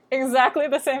is exactly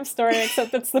the same story,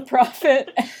 except it's the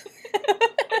prophet.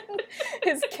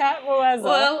 His cat Mueza.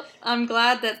 Well, I'm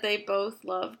glad that they both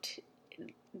loved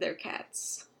their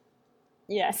cats.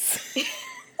 Yes.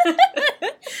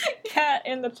 Cat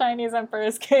in the Chinese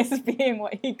emperor's case being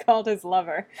what he called his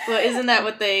lover. Well, isn't that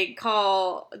what they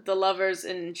call the lovers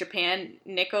in Japan?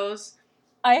 Nikos?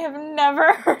 I have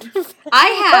never heard of that. I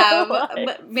have,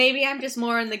 but maybe I'm just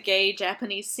more in the gay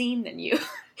Japanese scene than you.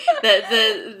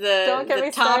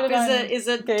 The top is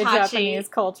a gay tachi, Japanese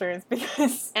cultures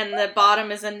because and the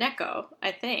bottom is a neko,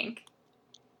 I think.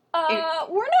 We're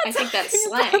not. I think that's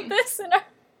talking slang. about this in our...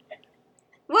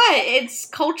 What? It's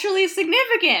culturally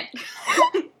significant.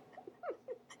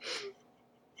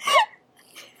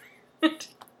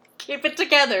 Keep it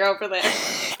together over there.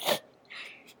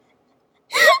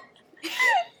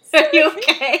 Are you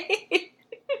okay?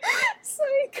 So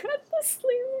he cut the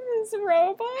sleeve of his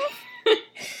robe off.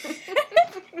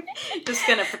 Just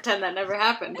gonna pretend that never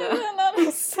happened, And huh? then on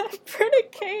a separate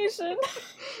occasion,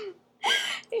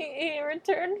 he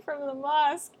returned from the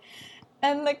mosque,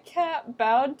 and the cat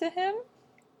bowed to him.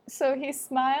 So he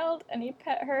smiled, and he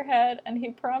pet her head, and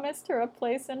he promised her a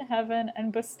place in heaven,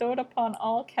 and bestowed upon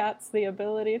all cats the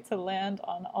ability to land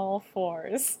on all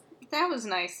fours. That was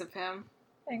nice of him.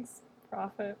 Thanks,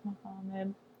 Prophet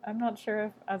Muhammad. I'm not sure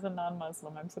if, as a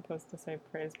non-Muslim, I'm supposed to say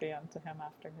praise be unto him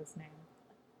after his name.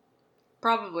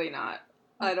 Probably not.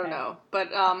 I don't Okay. know.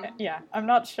 But, Yeah, I'm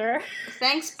not sure.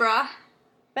 thanks, brah.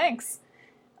 Thanks.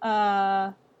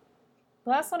 The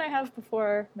last one I have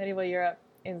before medieval Europe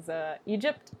is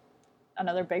Egypt.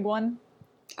 another big one.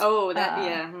 Oh, that,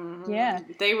 yeah. Mm-hmm. Yeah.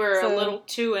 They were a little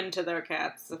too into their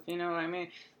cats, if you know what I mean.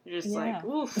 They're just like,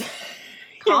 oof,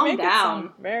 calm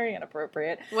down. Very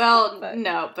inappropriate. Well,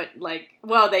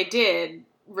 they did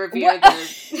revere their...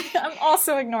 I'm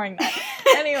also ignoring that.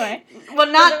 Anyway. Well,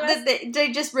 not that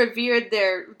they just revered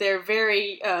their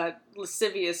very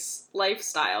lascivious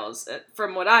lifestyles,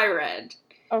 from what I read.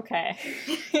 Okay.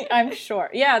 I'm sure.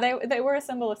 Yeah, they were a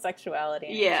symbol of sexuality.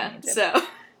 Yeah, so...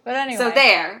 But anyway. So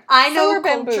there. I know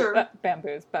culture.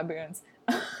 Baboons.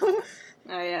 Oh,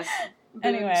 yes. Boons.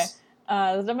 Anyway,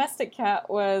 the domestic cat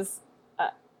was... it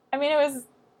was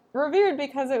revered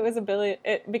because of its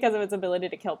ability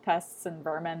to kill pests and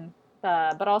vermin,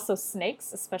 but also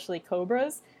snakes, especially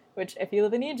cobras, which, if you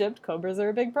live in Egypt, cobras are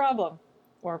a big problem.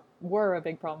 Or were a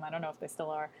big problem. I don't know if they still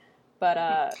are.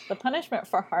 But the punishment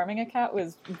for harming a cat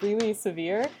was really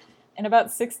severe. In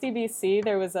about 60 BC,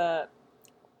 there was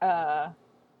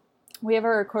we have a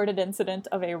recorded incident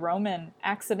of a Roman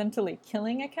accidentally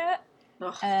killing a cat.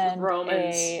 Ugh, and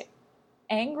Romans. A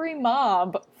angry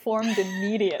mob formed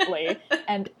immediately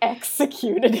and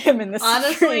executed him in the street.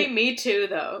 Honestly, me too,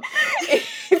 though.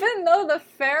 Even though the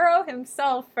pharaoh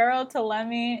himself, Pharaoh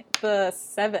Ptolemy the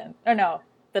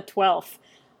 12th,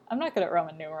 I'm not good at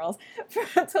Roman numerals,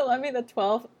 Ptolemy the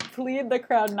 12th pleaded the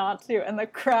crowd not to, and the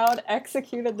crowd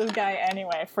executed this guy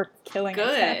anyway for killing a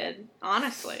cat. Good,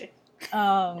 honestly.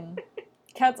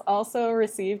 Cats also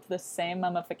received the same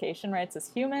mummification rights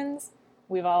as humans.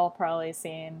 We've all probably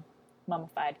seen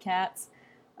mummified cats.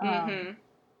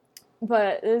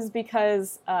 But it is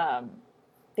because the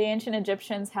ancient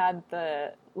Egyptians had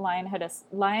the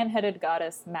lion-headed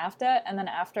goddess Mafdet, and then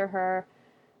after her,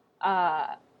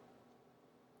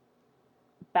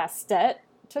 Bastet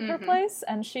took her place,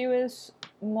 and she was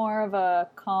more of a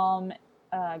calm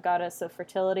goddess of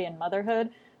fertility and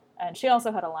motherhood. And she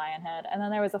also had a lion head. And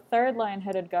then there was a third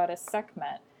lion-headed goddess,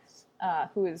 Sekhmet,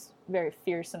 who was very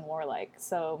fierce and warlike.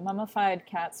 So mummified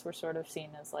cats were sort of seen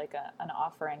as like an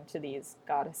offering to these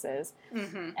goddesses.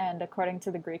 And according to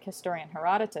the Greek historian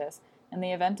Herodotus, in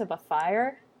the event of a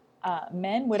fire,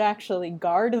 men would actually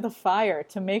guard the fire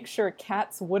to make sure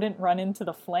cats wouldn't run into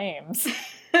the flames.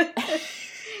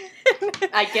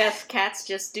 I guess cats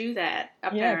just do that,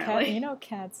 apparently. Yeah,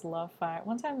 cats love fire.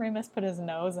 One time Remus put his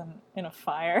nose in a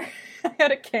fire. I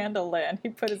had a candle lit and he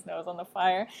put his nose on the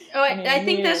fire. Oh, I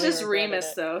think that's just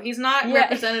Remus, though. He's not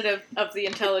representative of the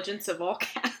intelligence of all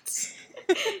cats.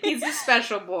 He's a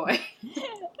special boy.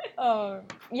 So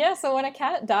when a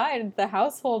cat died, the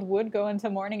household would go into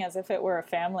mourning as if it were a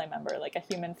family member, like a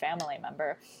human family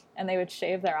member. And they would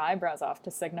shave their eyebrows off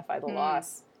to signify the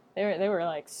loss. They were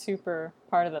like super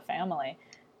part of the family.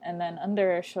 And then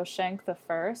under Shoshenq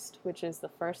I, which is the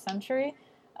 1st century,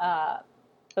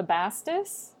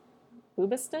 Bubastis?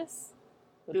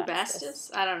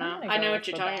 I don't know. I know what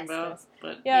you're talking about.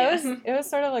 But yeah. It was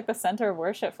sort of like the center of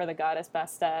worship for the goddess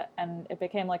Bastet, and it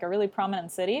became like a really prominent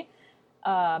city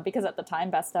because at the time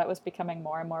Bastet was becoming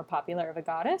more and more popular of a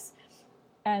goddess.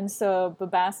 And so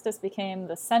Bubastis became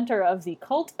the center of the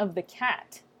cult of the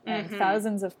cat. And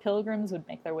thousands of pilgrims would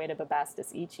make their way to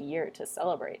Bubastis each year to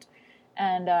celebrate.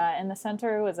 And in the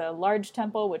center was a large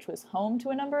temple which was home to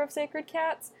a number of sacred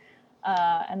cats.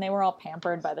 And they were all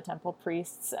pampered by the temple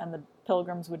priests, and the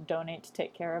pilgrims would donate to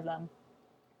take care of them.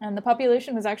 And the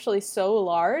population was actually so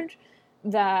large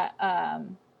that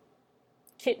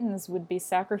kittens would be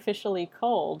sacrificially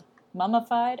culled,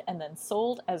 mummified, and then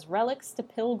sold as relics to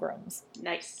pilgrims.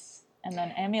 Nice. And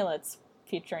then amulets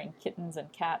featuring kittens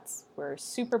and cats were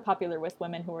super popular with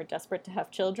women who were desperate to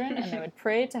have children, and they would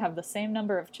pray to have the same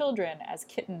number of children as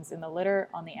kittens in the litter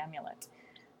on the amulet.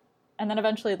 And then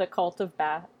eventually the cult of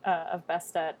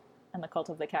Bastet and the cult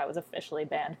of the cat was officially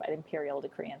banned by the imperial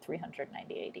decree in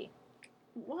 390 AD.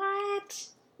 What?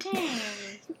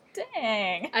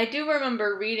 Dang. I do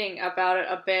remember reading about it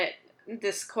a bit,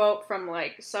 this quote from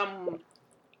like some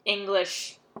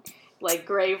English like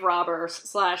grave robber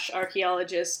 /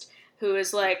 archaeologist who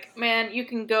is like, man, you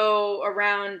can go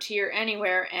around here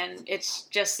anywhere, and it's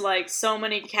just like so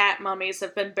many cat mummies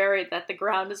have been buried that the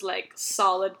ground is like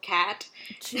solid cat.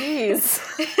 Jeez.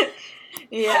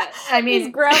 Yeah, I mean,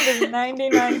 this ground is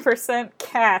 99%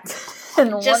 cat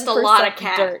and just a lot of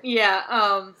cat. Dirt.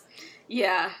 Yeah,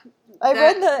 yeah. I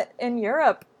read that in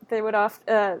Europe they would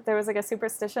there was like a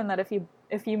superstition that if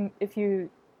you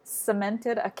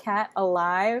cemented a cat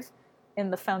alive in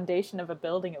the foundation of a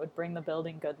building, it would bring the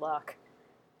building good luck.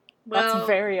 Well, that's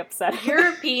very upsetting.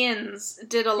 Europeans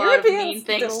did a lot of mean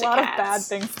things to cats. Did a lot of bad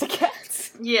things to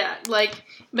cats. Yeah, like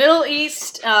Middle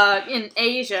East, in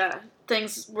Asia,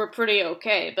 things were pretty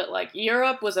okay, but like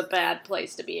Europe was a bad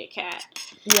place to be a cat.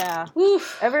 Yeah.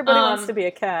 Oof. Everybody wants to be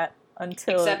a cat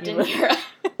until except in Europe.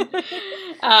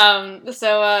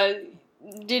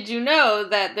 Did you know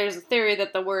that there's a theory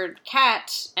that the word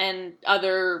cat and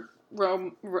other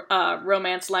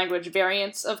Romance language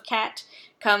variants of cat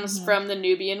comes from the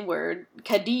Nubian word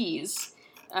Cadiz.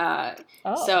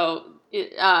 So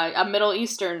a Middle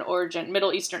Eastern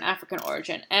African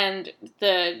origin, and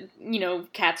the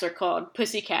cats are called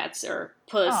pussycats or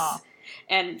puss. Aww.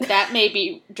 And that may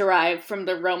be derived from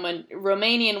the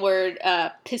Romanian word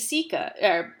pisica,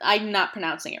 or I'm not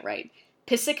pronouncing it right.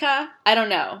 Pisica? I don't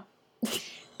know.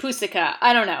 Pusica?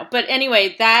 I don't know. But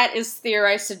anyway, that is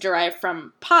theorized to derive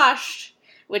from Pasht,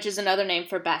 which is another name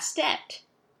for Bastet.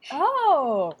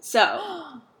 Oh! So,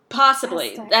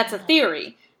 possibly. Bastet. That's a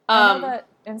theory. I know that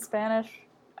in Spanish,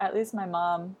 at least my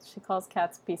mom, she calls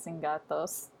cats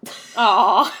pisingatos.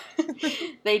 Aw.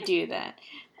 They do that.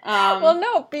 Well,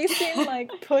 no, pising like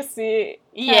pussy.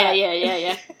 Cat.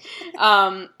 Yeah.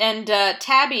 And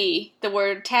tabby, the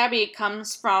word tabby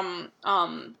comes from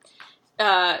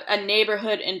a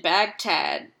neighborhood in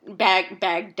Baghdad,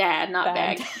 not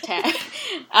Baghdad.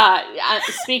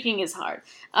 Speaking is hard.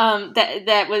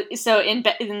 That was so in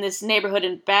this neighborhood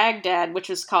in Baghdad, which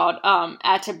was called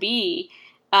Atabi.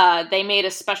 They made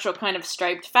a special kind of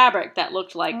striped fabric that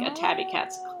looked like a tabby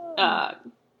cat's.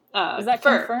 Is that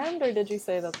fur. Confirmed, or did you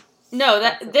say that? No,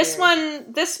 this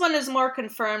one is more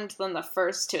confirmed than the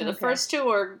first two. Okay. The first two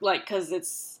are like because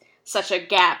it's such a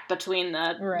gap between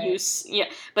the use. Yeah,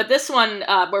 but this one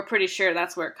we're pretty sure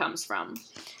that's where it comes from.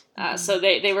 So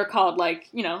they were called like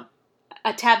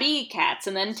a tabby cats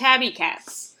and then tabby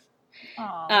cats.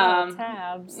 Little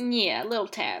tabs. Yeah, little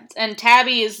tabs. And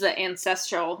tabby is the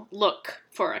ancestral look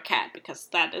for a cat because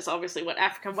that is obviously what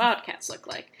African wildcats look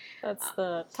like. That's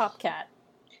the top cat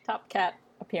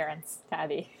appearance,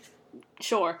 tabby.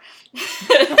 Sure. I'm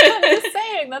just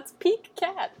saying, that's peak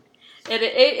cat. It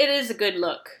is a good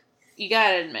look. You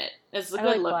gotta admit, it's a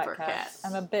good look for a cat.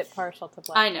 I'm a bit partial to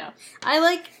black. I know. Cats. I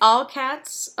like all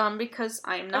cats because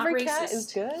I'm not Every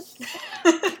racist. Cat is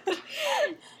good.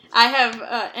 I have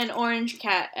an orange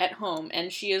cat at home,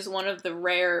 and she is one of the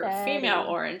rare female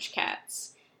orange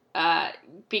cats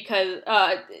because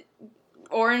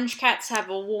orange cats have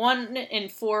a 1 in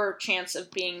 4 chance of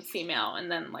being female,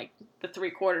 and then like the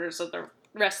 3/4 of the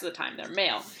rest of the time they're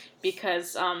male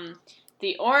because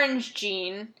the orange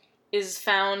gene is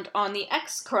found on the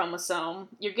X chromosome.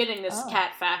 You're getting this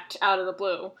cat fact out of the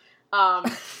blue.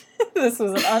 This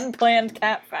was an unplanned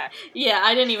cat fact. Yeah,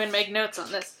 I didn't even make notes on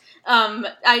this.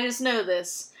 I just know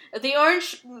this. The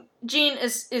orange gene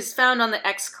is found on the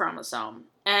X chromosome,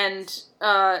 and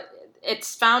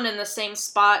it's found in the same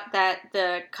spot that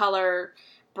the color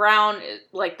brown,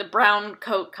 like the brown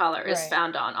coat color, is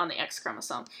found on the X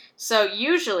chromosome. So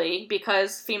usually,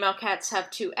 because female cats have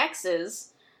 2 X's,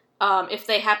 if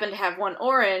they happen to have 1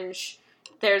 orange,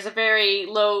 there's a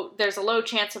low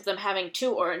chance of them having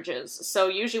 2 oranges. So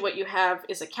usually what you have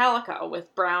is a calico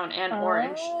with brown and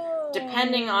orange,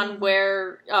 depending on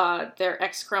where their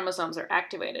X chromosomes are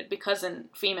activated. Because in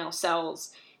female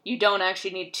cells, you don't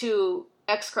actually need 2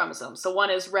 X chromosomes. So one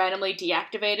is randomly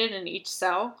deactivated in each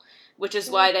cell, which is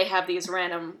why they have these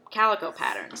random calico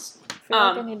patterns. I feel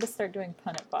like I need to start doing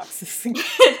Punnett boxes.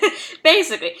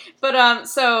 Basically. But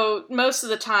so most of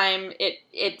the time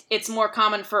it's more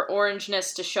common for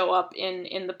orangeness to show up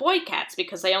in the boy cats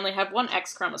because they only have 1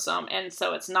 X chromosome, and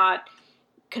so it's not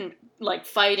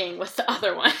fighting with the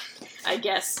other one, I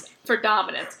guess, for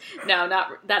dominance. No,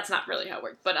 that's not really how it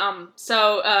works. But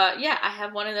yeah, I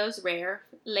have one of those rare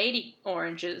lady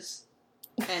oranges,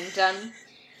 and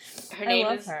her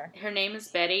name is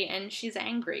Betty, and she's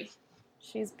angry.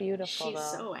 She's beautiful. She's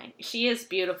so angry. She is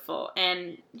beautiful,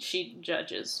 and she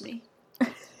judges me.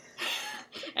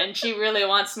 And she really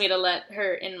wants me to let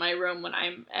her in my room when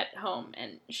I'm at home,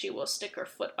 and she will stick her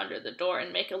foot under the door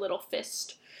and make a little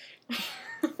fist.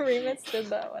 Remus did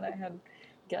that when I had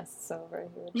guests over.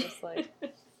 He would just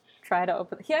try to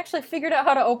open. He actually figured out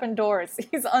how to open doors.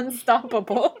 He's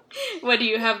unstoppable. What, do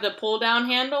you have the pull down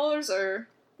handles or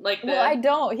like the? Well, I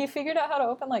don't. He figured out how to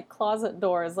open closet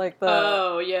doors, like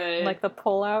the like the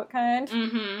pull out kind.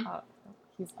 Mm-hmm.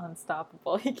 He's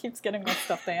unstoppable. He keeps getting my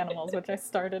stuffed animals, which I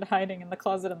started hiding in the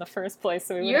closet in the first place.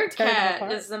 So your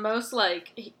cat is the most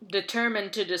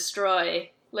determined to destroy.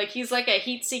 He's like a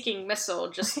heat-seeking missile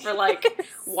just for,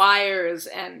 wires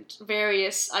and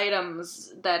various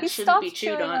items that shouldn't be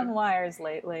chewed on. He stopped chewing on wires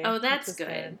lately. Oh, that's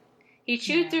good. He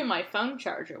chewed Yeah. through my phone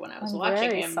charger when I was I'm watching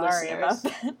very him, sorry listeners.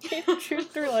 about that. He chewed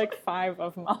through like 5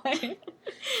 of mine.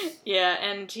 Yeah,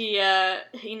 and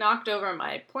he knocked over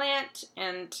my plant,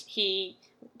 and he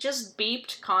just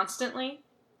beeped constantly.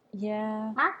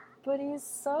 Yeah, Mark. but he's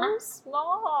so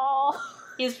small.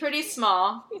 He's pretty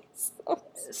small. He's so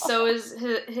small. So is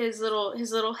his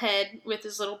little head with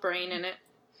his little brain in it.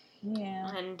 Yeah.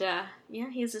 And yeah,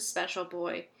 he's a special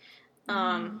boy.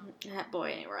 That boy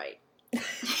ain't right.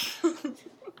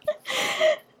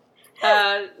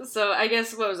 So I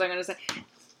guess, what was I gonna say?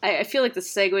 I feel like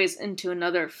this segues into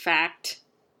another fact.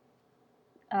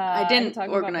 I didn't talk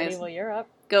organize. about medieval Europe.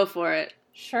 Go for it.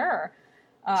 Sure.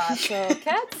 So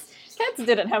cats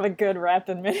didn't have a good rep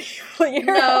in medieval Europe.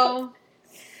 No.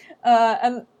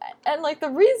 And like the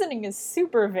reasoning is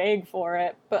super vague for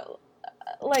it, but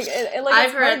like I've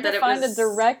it's heard hard that to it find was a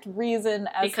direct reason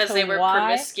as because to they were why.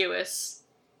 promiscuous.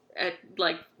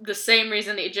 Like the same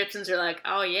reason the Egyptians are like,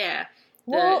 oh yeah.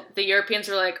 Well, The Europeans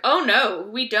were like, oh no,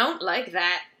 we don't like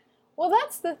that. well,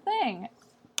 that's the thing.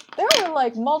 There were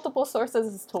like multiple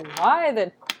sources as to why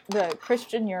the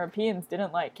Christian Europeans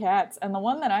didn't like cats, and the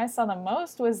one that I saw the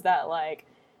most was that like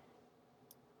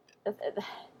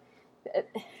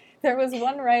there was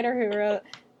one writer who wrote,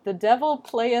 "The devil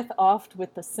playeth oft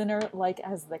with the sinner, like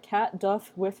as the cat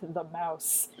doth with the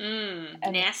mouse." And-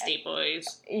 Nasty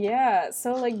boys. Yeah,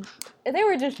 so like they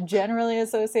were just generally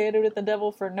associated with the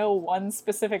devil for no one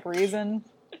specific reason.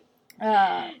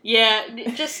 Yeah,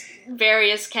 just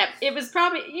various it was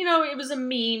probably, it was a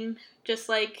meme, just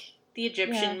like the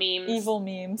Egyptian memes. Evil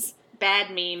memes.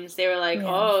 Bad memes. They were like, Yeah.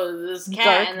 oh, this cat,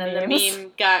 Dark and then memes. the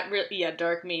meme got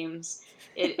dark memes.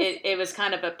 It was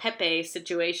kind of a Pepe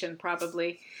situation,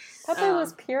 probably. Pepe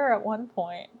was pure at one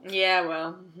point. Yeah,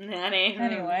 well,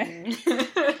 Anyway.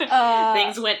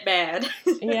 Things went bad.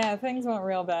 Yeah, things went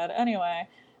real bad. Anyway,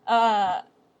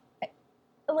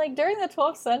 like during the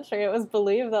 12th century, it was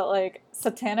believed that like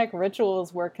satanic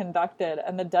rituals were conducted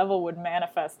and the devil would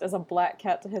manifest as a black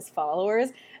cat to his followers.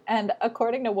 And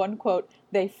according to one quote,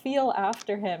 they feel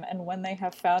after him, and when they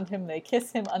have found him, they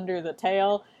kiss him under the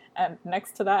tail. And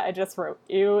next to that, I just wrote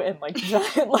 "ew" in like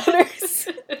giant letters.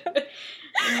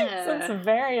 Yeah. So it's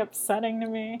very upsetting to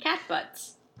me. Cat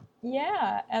butts.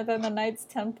 Yeah, and then the Knights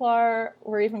Templar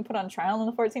were even put on trial in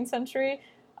the 14th century,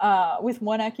 with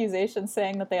one accusation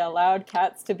saying that they allowed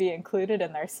cats to be included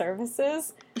in their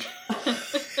services.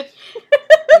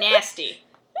 Nasty.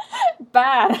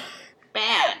 Bad.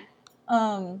 Bad.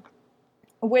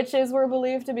 Witches were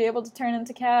believed to be able to turn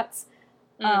into cats,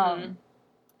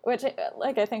 which,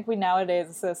 like, I think we nowadays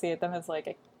associate them as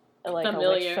like a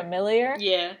witch familiar.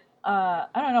 Yeah. I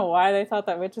don't know why they thought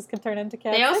that witches could turn into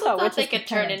cats. They also thought witches they could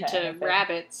turn into anything.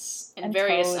 rabbits and And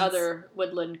various toads. other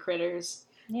woodland critters.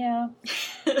 Yeah.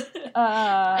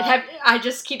 I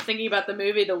just keep thinking about the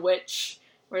movie The Witch,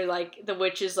 where like the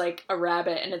witch is like a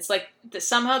rabbit, and it's like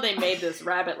somehow they made this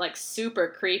rabbit like super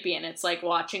creepy, and it's like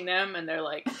watching them, and they're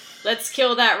like, "Let's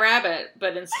kill that rabbit,"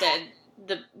 but instead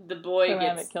the boy the gets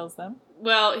rabbit kills them.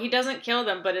 Well, he doesn't kill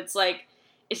them, but it's like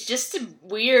it's just a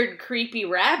weird, creepy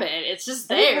rabbit. It's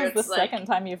just I think there. this is It's the like, second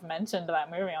time you've mentioned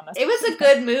that movie on this. it was a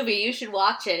good movie. You should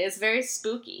watch it. It's very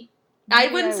spooky. I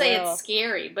Maybe wouldn't say will. it's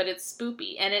scary, but it's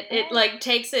spoopy, and it like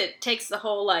takes the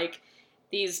whole like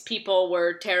these people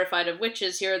were terrified of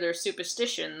witches. Here are their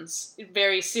superstitions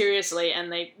very seriously, and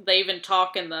they even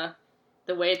talk in the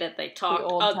way that they talk, The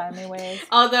old-timey ways.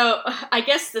 Although I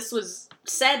guess this was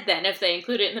said then if they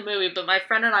include it in the movie, but my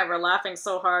friend and I were laughing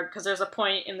so hard because there's a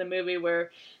point in the movie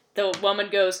where the woman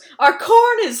goes, "Our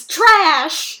corn is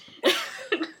trash."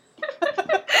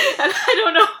 And I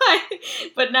don't know why,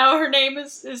 but now her name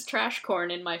is Trash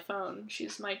Corn in my phone.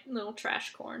 She's my little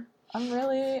trash corn.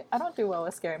 I don't do well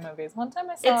with scary movies. One time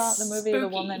I saw It's the movie The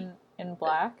spooky. Woman in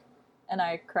Black, and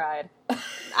I cried.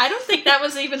 I don't think that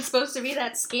was even supposed to be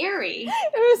that scary.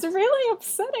 It was really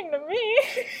upsetting to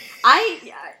me.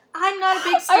 I'm not a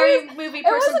big scary movie it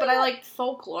person, wasn't but I even- like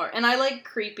folklore, and I like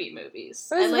creepy movies.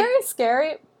 It was I like very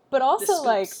scary, but also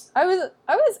like spooks.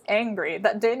 I was angry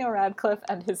that Daniel Radcliffe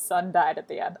and his son died at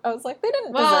the end. I was like, they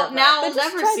didn't Well, deserve now that. They I'll just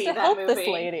never tried see to that help movie. this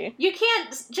lady. You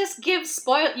can't just give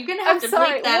You're gonna have I'm to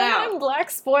sorry, bleep that Woman in out.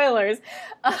 Black spoilers.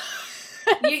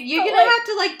 You're But, gonna like, have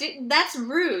to like. That's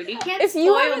rude. You can't. If you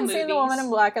spoil haven't movies. seen The Woman in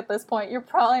Black at this point, you're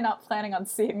probably not planning on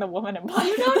seeing The Woman in Black.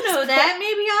 You at don't this know point. that.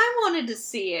 Maybe I wanted to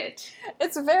see it.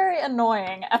 It's very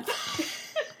annoying.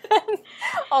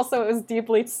 Also, it was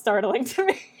deeply startling to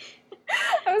me.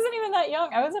 I wasn't even that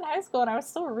young. I was in high school and I was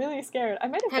still really scared. I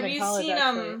might have Have been in you college, seen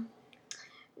actually.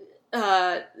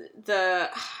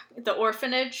 the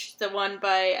Orphanage, the one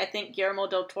by I think Guillermo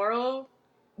del Toro?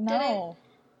 No.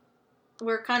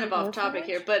 we're kind of off topic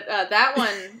here, but that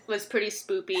one was pretty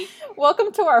spoopy.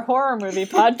 Welcome to our horror movie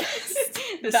podcast.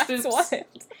 That's Spooks. why.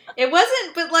 It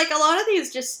wasn't, but like a lot of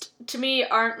these just to me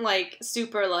aren't like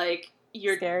super like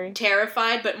you're Scary.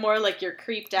 terrified, but more like you're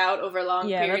creeped out over long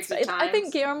periods of time. I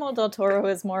think Guillermo del Toro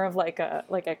is more of like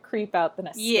a creep out than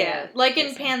a scare. Like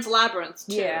in Pan's Labyrinth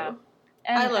too. Yeah.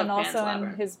 And, I love and also Pan's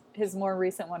Labyrinth. in his more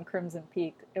recent one, Crimson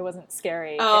Peak, it wasn't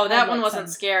scary. Oh, It had, that one like, wasn't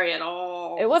some- scary at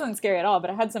all. It wasn't scary at all,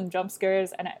 but it had some jump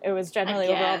scares, and it was generally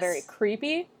overall very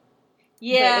creepy.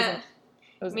 Yeah.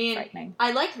 It wasn't frightening.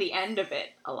 I liked the end of it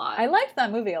a lot. I liked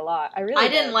that movie a lot. I really I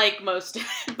didn't like most of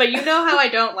it, but you know how I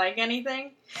don't like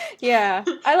anything? Yeah.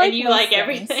 I like and you most like things.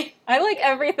 everything. I like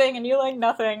everything, and you like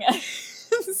nothing.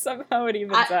 Somehow it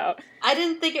evens out. I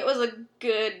didn't think it was a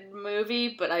good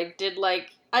movie, but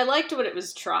I liked what it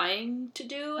was trying to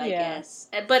do, I guess.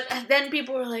 But then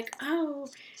people were like, oh,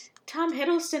 Tom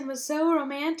Hiddleston was so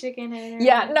romantic in it.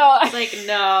 Yeah, no. It's like,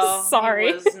 no. Sorry.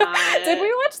 It was not. Did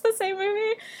we watch the same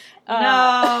movie?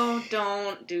 No,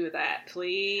 don't do that,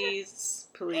 please.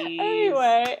 Please.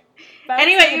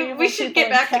 Anyway, we should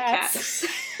get back to cats.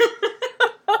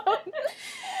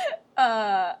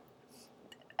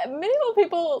 Medieval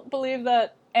people believe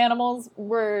that animals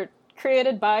were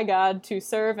created by God to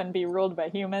serve and be ruled by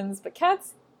humans, but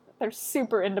cats, they're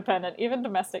super independent, even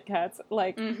domestic cats.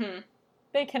 Like,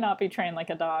 they cannot be trained like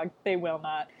a dog. They will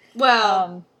not.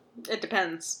 Well, it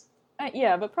depends.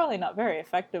 Yeah, but probably not very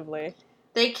effectively.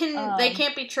 They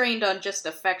can't be trained on just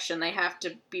affection. They have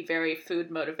to be very food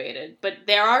motivated. But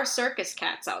there are circus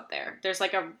cats out there. There's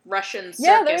like a Russian circus.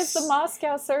 Yeah, there's the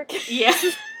Moscow Circus. Yeah.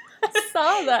 I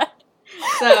saw that.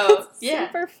 So, yeah.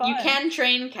 Super fun. You can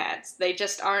train cats. They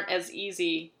just aren't as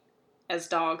easy as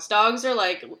dogs. Dogs are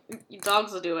like,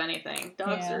 dogs will do anything.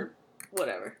 Dogs are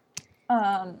whatever.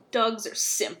 Dogs are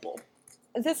simple.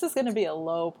 This is going to be a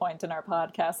low point in our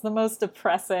podcast. The most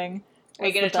depressing. Are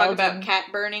you going to talk about cat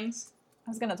burnings? I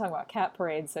was going to talk about cat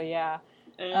parades, so yeah.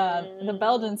 The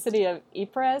Belgian city of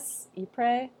Ypres. It's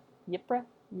Ypres.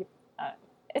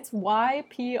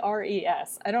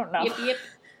 I don't know. Yip yip.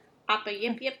 Appa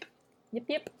yip yip. Yip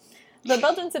yip. The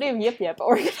Belgian city of Yip Yip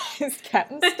organized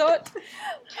Kattenstoot,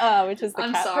 which is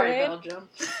the cat parade. Belgium.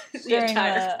 The during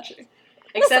entire country. Listen,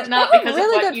 Except not they have because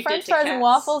really of what good you French did to fries cats. and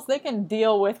waffles. They can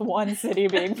deal with one city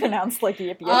being pronounced like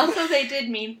Yip Yip. Also, they did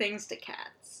mean things to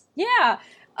cats. Yeah.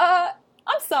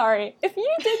 I'm sorry. If you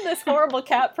did this horrible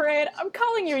cat parade, I'm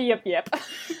calling you Yip Yip.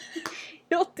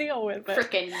 You'll deal with it.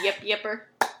 Frickin' yip yipper.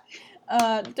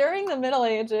 During the Middle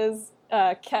Ages,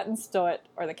 Kattenstoot,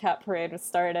 or the cat parade, was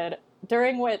started,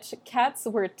 during which cats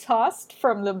were tossed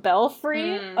from the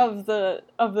belfry of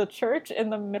the church in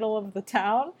the middle of the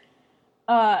town.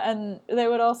 And they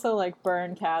would also, like,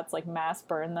 burn cats, like, mass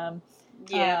burn them.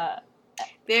 Yeah.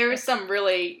 There were some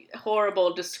really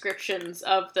horrible descriptions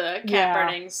of the cat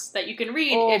burnings that you can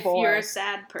read if you're a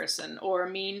sad person or a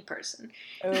mean person.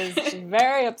 It was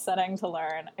very upsetting to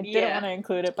learn. I didn't want to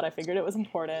include it, but I figured it was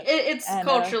important. It's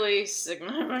culturally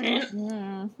significant.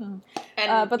 Mm-hmm.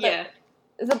 And, but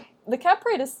the cat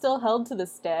parade is still held to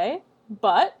this day,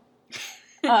 but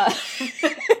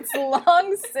it's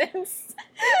long since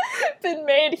been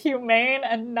made humane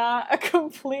and not a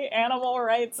complete animal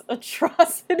rights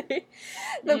atrocity.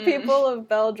 The people of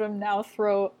Belgium now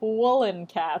throw woolen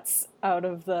cats out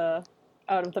of the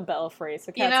belfry.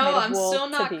 So cats made of I'm wool still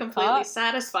not to be completely caught.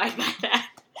 satisfied by that.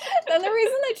 And the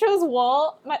reason they chose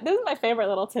wool, this is my favorite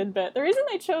little tidbit, the reason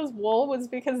they chose wool was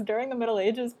because during the Middle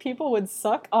Ages, people would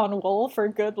suck on wool for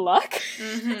good luck.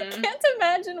 I can't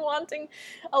imagine wanting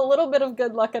a little bit of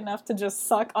good luck enough to just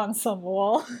suck on some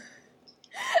wool.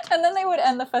 And then they would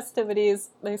end the festivities,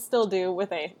 they still do,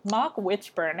 with a mock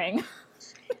witch burning.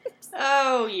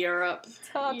 Oh, Europe.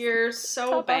 You're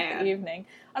so top bad. Off the evening.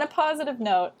 On a positive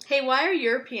note. Hey, why are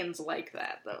Europeans like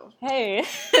that, though? Hey.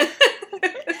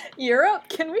 Europe?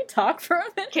 Can we talk for a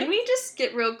minute? Can we just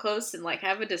get real close and, like,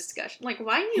 have a discussion? Like,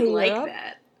 why do you like Europe?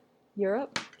 that?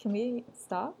 Europe? Can we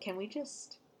stop? Can you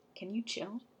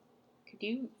chill? Do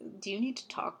you need to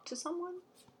talk to someone?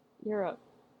 Europe?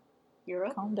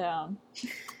 Calm down.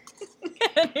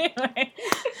 Anyway.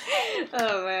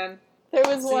 Oh, man.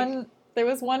 There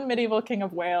was one medieval king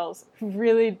of Wales who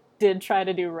really did try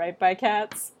to do right by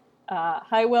cats.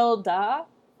 Hywel Dda,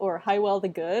 or Hywel the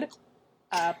Good,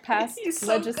 passed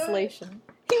legislation.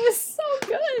 He was so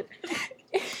good!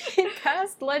 He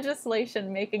passed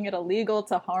legislation making it illegal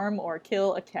to harm or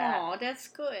kill a cat. Aw, that's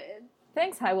good.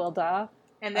 Thanks, Hywel Dda.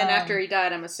 And then after he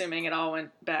died, I'm assuming it all went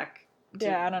back.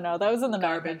 Yeah, I don't know. That was in the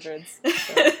garbage. 900s.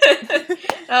 So.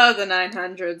 Oh, the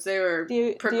 900s. They were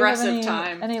progressive do you have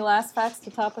time. Any last facts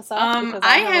to top us off? Because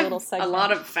I have a have little a segment.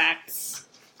 lot of facts.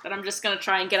 that I'm just going to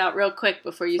try and get out real quick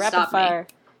before you Rapid stop fire.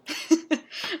 me.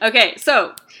 Okay,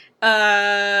 so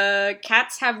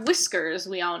cats have whiskers.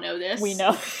 We all know this. We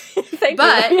know. Thank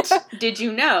But you. did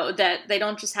you know that they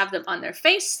don't just have them on their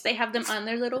face, they have them on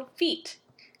their little feet.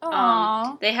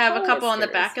 Aww, They have a couple on the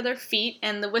whiskers. back of their feet,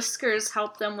 and the whiskers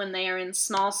help them when they are in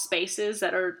small spaces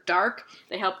that are dark.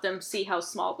 They help them see how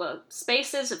small the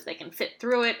space is, if they can fit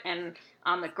through it, and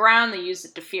on the ground, they use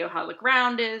it to feel how the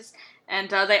ground is. And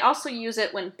they also use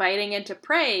it when biting into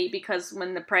prey, because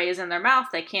when the prey is in their mouth,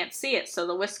 they can't see it. So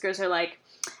the whiskers are like,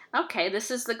 okay,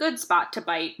 this is the good spot to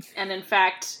bite. And in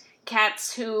fact,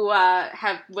 cats who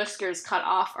have whiskers cut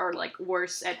off are like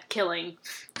worse at killing.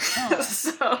 Oh.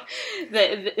 So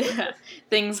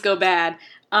things go bad.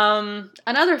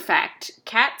 Another fact,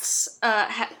 cats,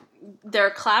 their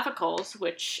clavicles,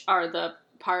 which are the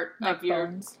part Neck of your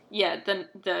bones.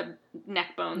 the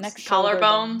neck bones, Neck shoulder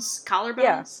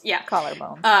collarbones, yeah.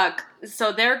 Collarbones.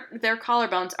 So their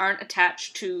collarbones aren't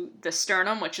attached to the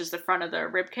sternum, which is the front of the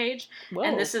rib cage, Whoa.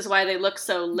 and this is why they look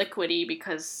so liquidy,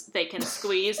 because they can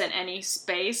squeeze in any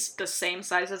space the same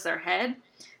size as their head.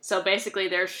 So basically,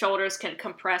 their shoulders can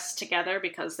compress together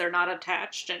because they're not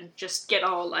attached and just get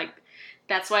all like.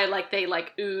 That's why they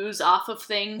ooze off of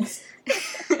things.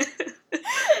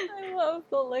 I love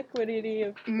the liquidity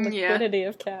of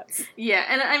cats. Yeah,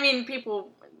 and I mean,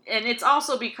 and it's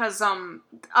also because,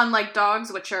 unlike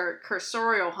dogs, which are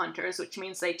cursorial hunters, which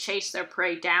means they chase their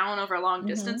prey down over long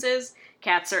distances,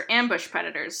 cats are ambush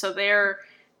predators, so they're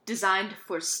designed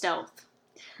for stealth.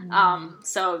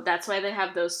 So that's why they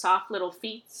have those soft little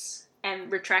feet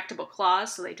and retractable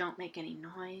claws, so they don't make any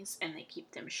noise, and they keep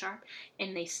them sharp,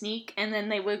 and they sneak, and then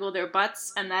they wiggle their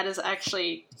butts, and that is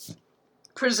actually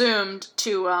presumed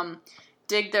to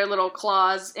dig their little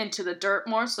claws into the dirt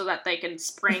more so that they can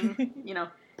spring,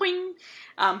 boing.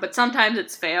 But sometimes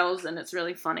it fails, and it's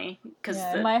really funny because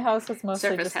my house is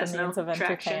mostly just a means of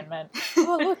traction. entertainment.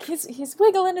 Oh, look, he's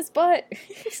wiggling his butt.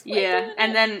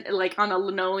 And then on a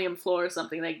linoleum floor or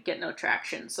something, they get no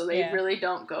traction, so they really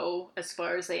don't go as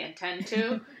far as they intend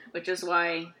to, which is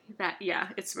why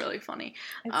it's really funny.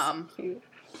 It's cute.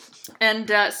 And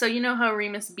so you know how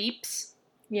Remus beeps?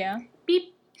 Yeah.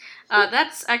 Beep.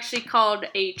 That's actually called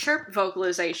a chirp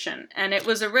vocalization, and it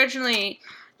was originally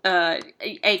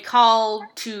a call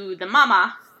to the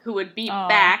mama who would beep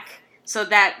back so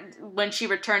that when she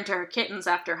returned to her kittens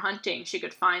after hunting, she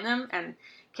could find them, and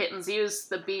kittens use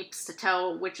the beeps to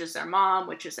tell which is their mom,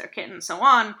 which is their kitten, so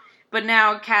on. But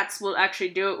now cats will actually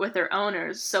do it with their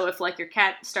owners, so if your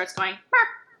cat starts going marp,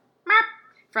 marp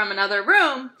from another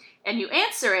room, and you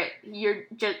answer it, you're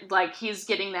just he's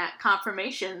getting that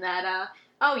confirmation that,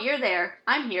 oh, you're there,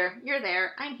 I'm here, you're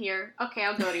there, I'm here, okay,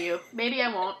 I'll go to you, maybe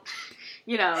I won't,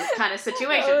 kind of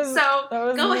situation. So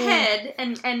go ahead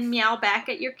and meow back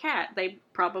at your cat. They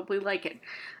probably like it.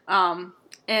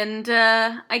 And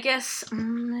I guess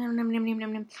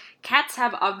cats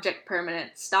have object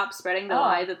permanence. Stop spreading the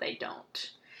lie that they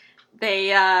don't. They,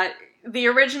 the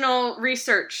original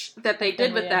research that they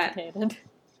did with that.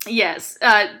 Yes.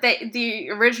 The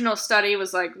original study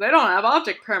was they don't have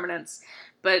object permanence.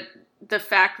 But the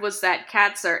fact was that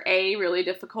cats are really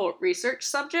difficult research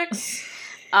subjects.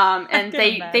 And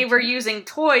they were using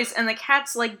toys, and the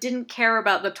cats didn't care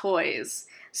about the toys,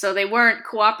 so they weren't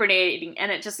cooperating,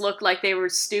 and it just looked like they were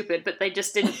stupid, but they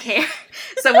just didn't care.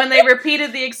 So when they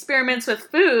repeated the experiments with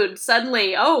food,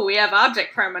 suddenly, we have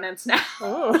object permanence now.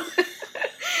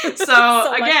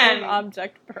 So again,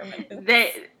 object permanence.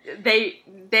 They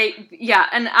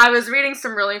and I was reading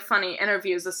some really funny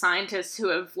interviews of scientists who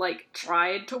have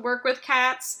tried to work with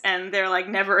cats, and they're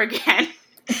never again.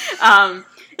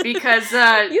 Because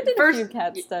you did a few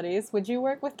cat studies. Would you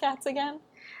work with cats again?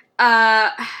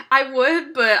 I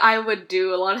would, but I would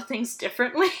do a lot of things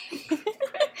differently.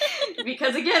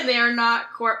 Because again, they are not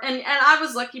and I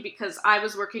was lucky because I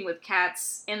was working with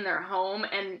cats in their home,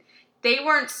 and they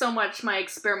weren't so much my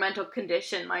experimental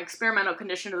condition. My experimental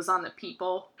condition was on the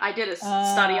people. I did a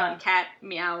study on cat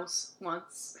meows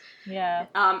once. Yeah.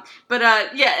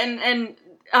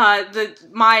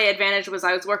 My advantage was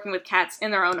I was working with cats in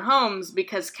their own homes,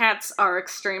 because cats are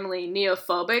extremely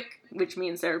neophobic, which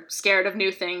means they're scared of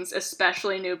new things,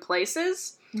 especially new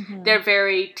places. Mm-hmm. They're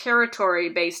very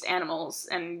territory-based animals,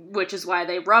 and which is why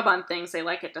they rub on things. They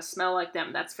like it to smell like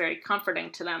them. That's very comforting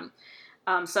to them.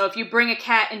 So if you bring a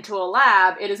cat into a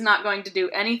lab, it is not going to do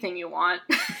anything you want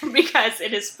because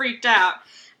it is freaked out.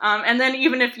 And then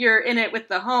even if you're in it with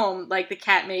the home, the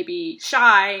cat may be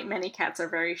shy. Many cats are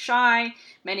very shy.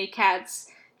 Many cats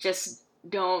just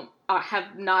don't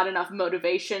have not enough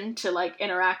motivation to, like,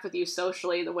 interact with you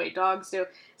socially the way dogs do.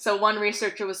 So one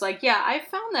researcher was like, yeah, I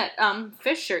found that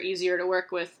fish are easier to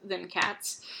work with than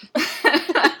cats.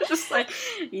 Just like,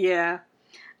 yeah.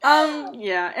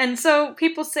 Yeah, and so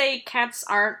people say cats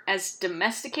aren't as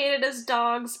domesticated as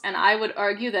dogs, and I would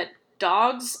argue that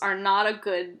dogs are not a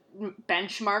good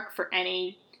benchmark for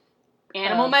any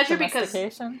animal measure, because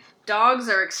dogs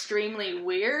are extremely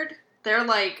weird. They're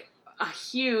like a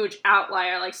huge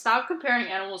outlier. Like, stop comparing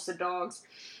animals to dogs,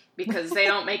 because they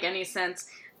don't make any sense.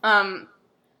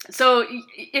 So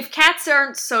if cats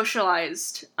aren't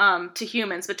socialized to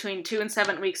humans between 2 and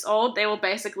 7 weeks old, they will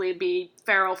basically be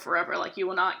feral forever. Like, you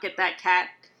will not get that cat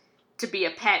to be a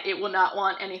pet. It will not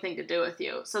want anything to do with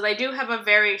you. So they do have a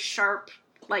very sharp,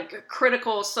 like,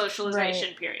 critical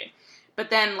socialization period.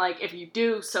 But then, like, if you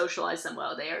do socialize them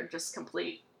well, they are just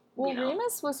complete, Well,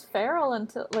 Remus was feral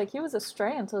until, like, he was a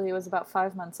stray until he was about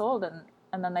 5 months old,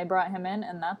 and then they brought him in,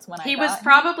 and that's when he was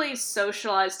probably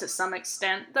socialized to some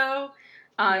extent, though.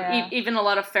 Even a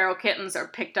lot of feral kittens are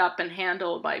picked up and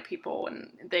handled by people,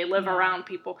 and they live around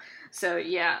people. So,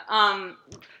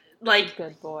 like...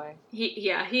 Good boy.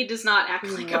 He does not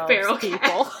act like a feral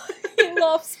cat. He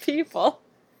loves people.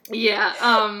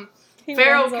 Yeah, he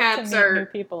feral cats are... new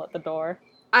people at the door.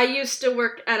 I used to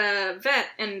work at a vet,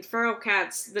 and feral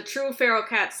cats, the true feral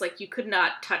cats, like, you could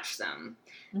not touch them.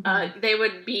 Mm-hmm. They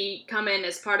would come in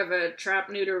as part of a trap,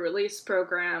 neuter, release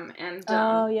program, and...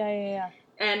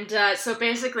 And so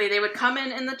basically, they would come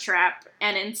in the trap,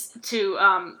 and to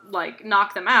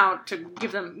knock them out, to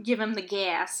give them the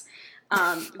gas.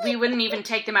 We wouldn't even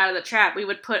take them out of the trap. We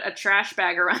would put a trash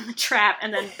bag around the trap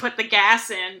and then put the gas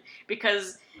in,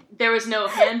 because there was no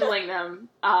handling them.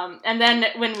 And then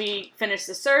when we finished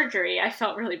the surgery, I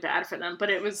felt really bad for them,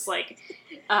 but it was like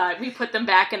we put them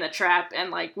back in the trap and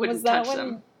like wouldn't touch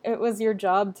them. It was your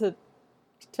job to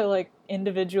like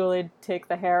individually take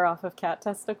the hair off of cat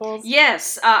testicles?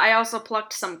 Yes, I also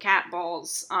plucked some cat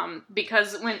balls,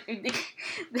 because when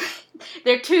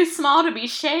they're too small to be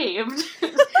shaved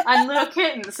on little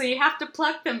kittens, so you have to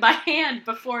pluck them by hand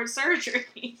before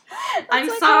surgery. I'm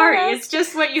like, sorry, it's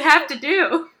just what you have to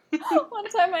do. One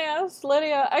time I asked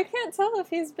Lydia, I can't tell if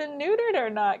he's been neutered or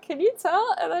not. Can you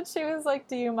tell? And then she was like,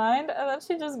 do you mind? And then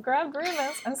she just grabbed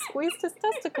Remus and squeezed his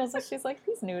testicles, and she's like,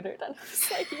 he's neutered. And I was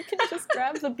like, you can just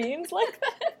grab the beans like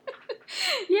that?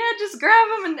 Yeah, just grab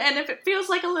them, and if it feels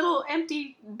like a little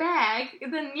empty bag,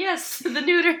 then yes, the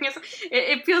neutering is...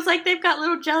 It feels like they've got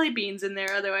little jelly beans in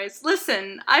there otherwise.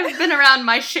 Listen, I've been around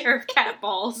my share of cat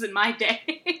balls in my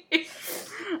day.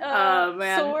 Oh,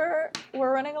 man. So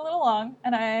we're running a little long,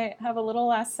 and I have a little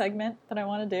last segment that I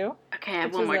want to do. Okay, I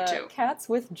have one more too. Cats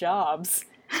with jobs.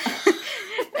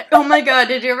 Oh my god,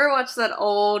 did you ever watch that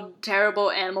old,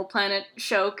 terrible Animal Planet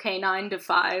show, K9 to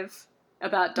 5,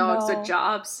 about dogs with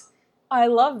jobs? I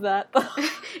love that.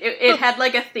 It had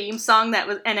like a theme song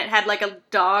and it had like a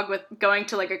dog with going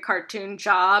to like a cartoon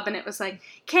job, and it was like,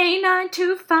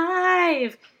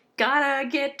 K925, gotta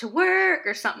get to work,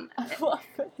 or something.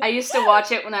 I used to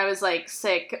watch it when I was like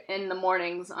sick in the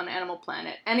mornings on Animal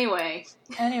Planet. Anyway,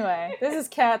 this is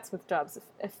Cats with Jobs.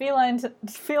 A feline to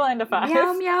 5.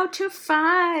 Meow meow to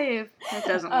 5. That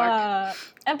doesn't work.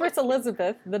 Empress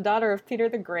Elizabeth, the daughter of Peter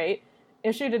the Great,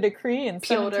 issued a decree in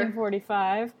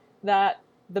 1745 that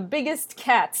the biggest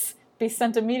cats be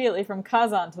sent immediately from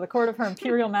Kazan to the court of Her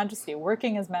Imperial Majesty,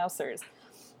 working as mousers.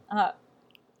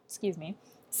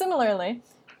 Similarly,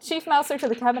 Chief Mouser to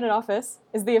the Cabinet Office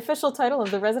is the official title of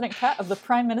the resident cat of the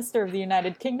Prime Minister of the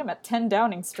United Kingdom at 10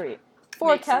 Downing Street.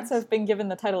 4 cats have been given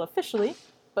the title officially,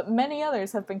 but many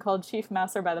others have been called Chief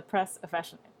Mouser by the press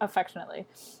affectionately.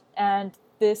 And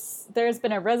there's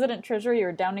been a resident treasury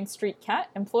or Downing Street cat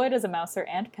employed as a mouser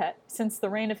and pet since the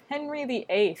reign of Henry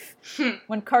VIII,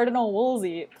 when Cardinal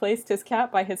Wolsey placed his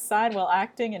cat by his side while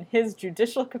acting in his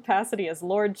judicial capacity as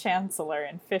Lord Chancellor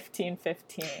in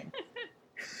 1515.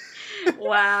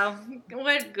 Wow,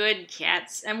 what good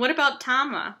cats. And what about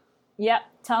Tama? Yep,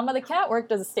 Tama the cat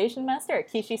worked as a station master at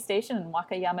Kishi Station in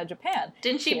Wakayama, Japan.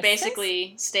 Didn't she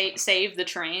basically save the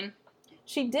train?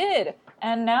 She did,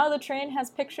 and now the train has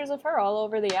pictures of her all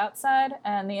over the outside,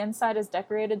 and the inside is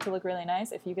decorated to look really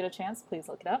nice. If you get a chance, please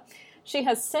look it up. She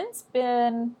has since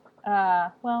been,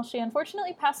 she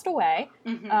unfortunately passed away,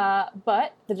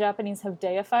 but the Japanese have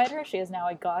deified her. She is now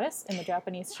a goddess in the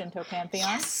Japanese Shinto pantheon.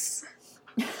 Yes!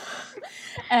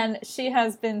 And she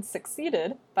has been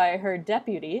succeeded by her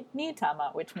deputy,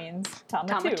 Nitama, which means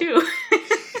Tama 2.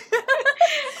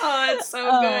 Oh, it's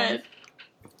so good.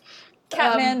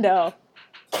 Catmando.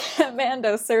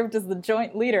 Mando served as the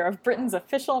joint leader of Britain's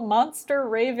official Monster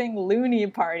Raving Loony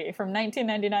Party from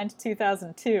 1999 to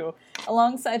 2002,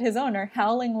 alongside his owner,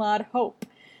 Howling Lord Hope.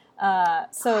 Why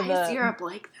is Europe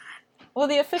like that? Well,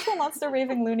 the official Monster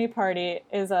Raving Loony Party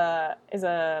is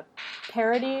a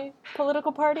parody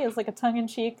political party. It's like a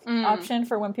tongue-in-cheek option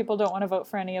for when people don't want to vote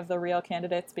for any of the real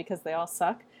candidates because they all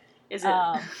suck. Is it?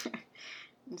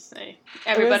 Let's say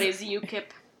everybody's UKIP.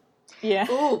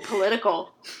 Yeah. Ooh,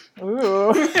 political.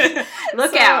 Ooh.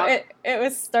 Look out. It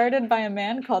was started by a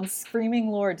man called Screaming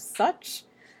Lord Such.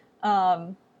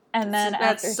 And then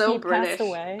That's after so he British. passed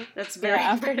away... That's very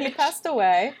after British. he passed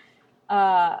away,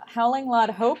 Howling Lord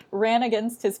Hope ran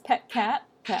against his pet cat,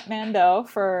 Cat Mando,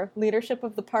 for leadership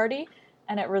of the party,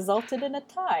 and it resulted in a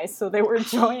tie, so they were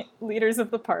joint leaders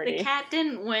of the party. The cat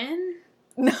didn't win?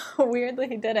 No, weirdly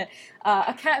he didn't.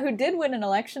 A cat who did win an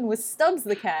election was Stubbs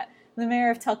the cat, the mayor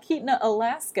of Talkeetna,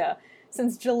 Alaska,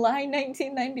 since July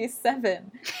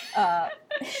 1997.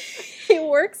 He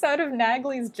works out of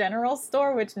Nagley's General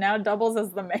Store, which now doubles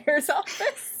as the mayor's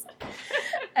office.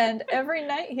 And every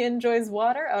night he enjoys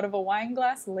water out of a wine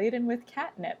glass laden with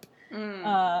catnip.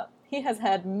 He has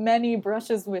had many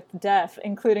brushes with death,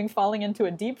 including falling into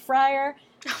a deep fryer,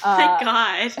 Oh my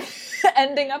god.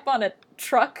 ending up on a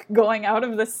truck going out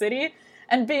of the city,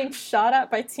 and being shot at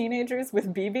by teenagers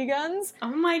with BB guns.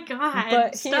 Oh my god.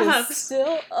 But he Stubbs. is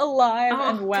still alive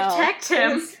and well. Protect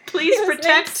him. He Please was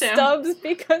protect named him. Stubbs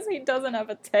because he doesn't have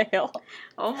a tail.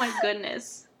 Oh my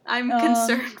goodness. I'm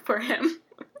concerned for him.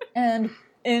 And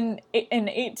in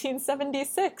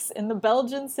 1876, in the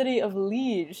Belgian city of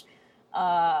Liège,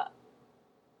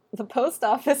 the post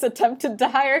office attempted to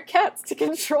hire cats to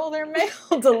control their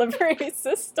mail delivery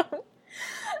system.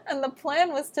 And the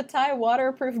plan was to tie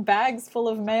waterproof bags full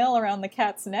of mail around the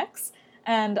cats' necks,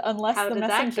 and unless How the did that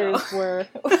messengers go?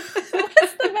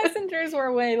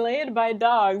 were waylaid by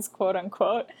dogs, quote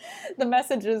unquote, the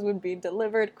messages would be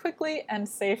delivered quickly and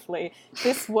safely.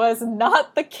 This was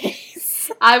not the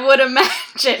case. I would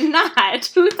imagine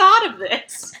not. Who thought of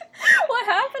this? What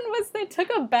happened was they took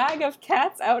a bag of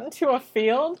cats out into a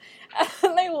field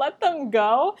and they let them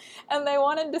go, and they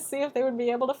wanted to see if they would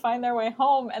be able to find their way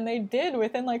home, and they did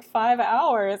within like 5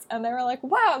 hours, and they were like,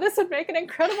 wow, this would make an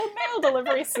incredible mail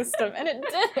delivery system, and it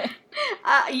did.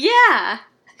 Yeah.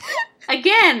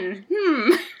 Again.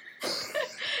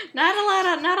 Not a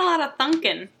lot of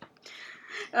thunking.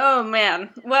 Oh man.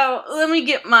 Well, let me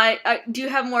get my. Do you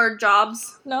have more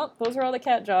jobs? Nope, those are all the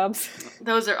cat jobs.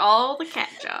 Those are all the cat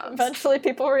jobs. Eventually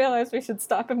people realized we should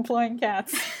stop employing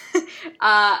cats.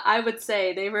 I would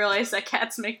say they realize that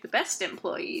cats make the best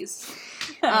employees.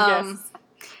 Yes.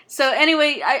 So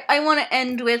anyway, I want to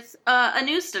end with a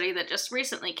news study that just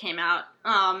recently came out,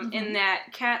 in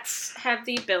that cats have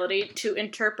the ability to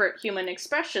interpret human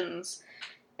expressions.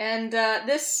 And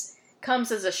this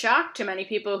comes as a shock to many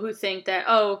people who think that,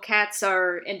 oh, cats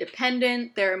are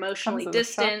independent, they're emotionally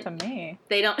distant. Shock to me.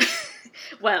 They don't,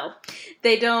 well,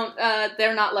 they don't,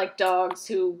 they're not like dogs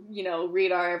who,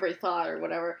 read our every thought or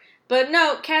whatever. But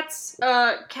no, cats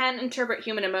can interpret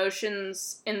human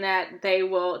emotions in that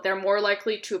they're more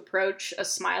likely to approach a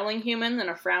smiling human than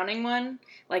a frowning one.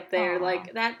 Like they're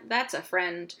like, that's a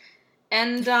friend.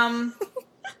 And,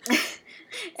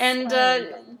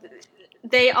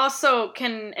 they also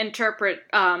can interpret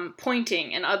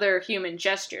pointing and other human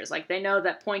gestures. Like, they know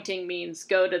that pointing means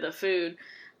go to the food,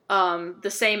 the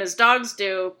same as dogs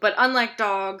do. But unlike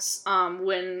dogs,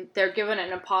 when they're given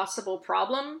an impossible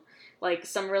problem, like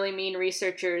some really mean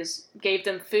researchers gave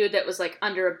them food that was like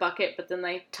under a bucket, but then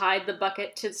they tied the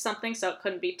bucket to something so it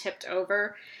couldn't be tipped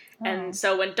over. Oh. And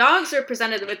so when dogs were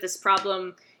presented with this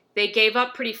problem, they gave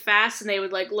up pretty fast, and they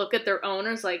would like look at their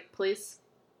owners like, please.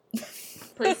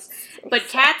 But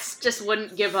cats just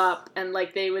wouldn't give up, and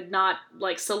like they would not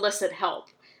like solicit help.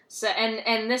 So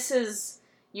and this is,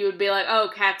 you would be like, oh,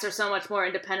 cats are so much more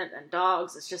independent than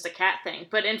dogs, it's just a cat thing.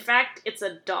 But in fact, it's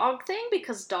a dog thing,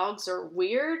 because dogs are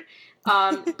weird.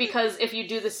 Because if you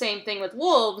do the same thing with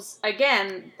wolves,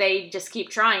 again, they just keep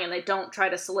trying and they don't try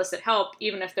to solicit help,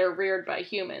 even if they're reared by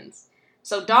humans.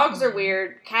 So dogs are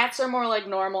weird, cats are more like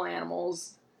normal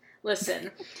animals.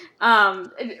 Listen.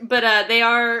 But they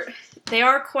are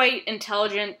quite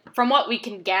intelligent from what we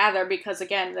can gather, because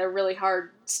again, they're really hard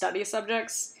study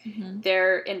subjects. Mm-hmm.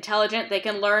 They're intelligent, they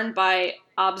can learn by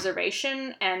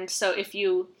observation, and so if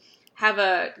you have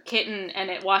a kitten and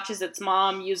it watches its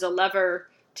mom use a lever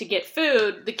to get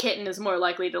food, the kitten is more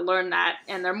likely to learn that,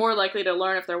 and they're more likely to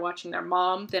learn if they're watching their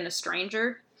mom than a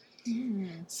stranger.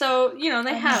 So,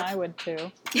 they have... I would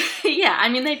too. Yeah, I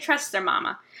mean, they trust their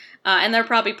mama. And they're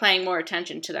probably paying more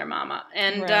attention to their mama.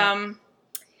 And, right.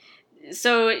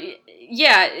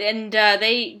 yeah, and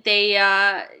they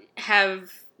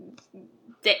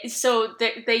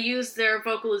use their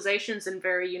vocalizations in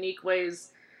very unique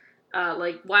ways.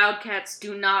 Like wildcats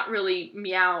do not really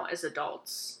meow as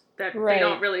adults. They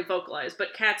don't really vocalize,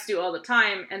 but cats do all the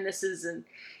time, and this is an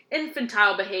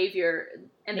infantile behavior,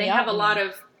 and they have a lot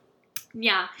of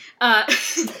yeah.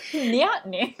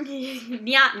 Nyatny.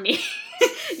 Nyatny.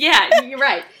 Yeah, you're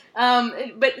right.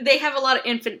 But they have a lot of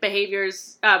infant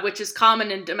behaviors, which is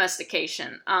common in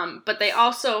domestication. But they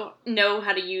also know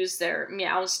how to use their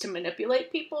meows to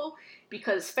manipulate people,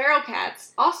 because feral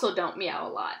cats also don't meow a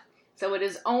lot. So it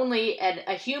is only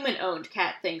a human-owned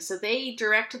cat thing. So they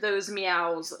direct those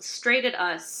meows straight at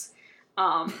us.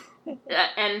 And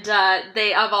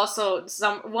they have also,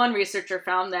 one researcher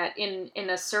found that in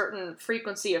a certain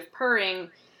frequency of purring,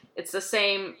 it's the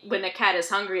same, when a cat is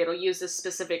hungry, it'll use this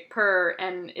specific purr,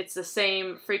 and it's the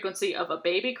same frequency of a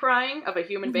baby crying, of a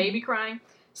human baby crying.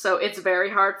 So it's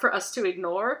very hard for us to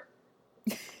ignore.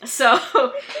 So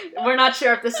we're not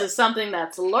sure if this is something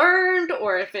that's learned,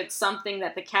 or if it's something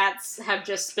that the cats have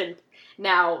just been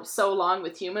now so long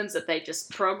with humans that they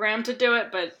just programmed to do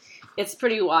it, but it's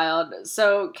pretty wild.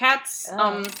 So cats,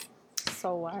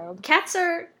 so wild. Cats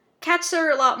are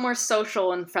a lot more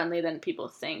social and friendly than people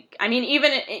think. I mean,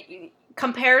 even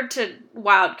compared to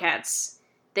wild cats,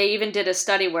 they even did a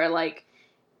study where, like,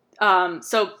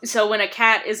 so when a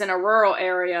cat is in a rural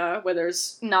area where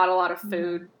there's not a lot of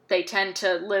food, they tend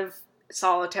to live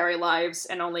solitary lives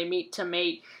and only meet to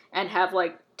mate and have,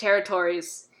 like,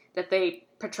 territories that they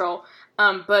patrol.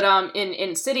 But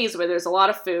in cities where there's a lot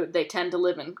of food, they tend to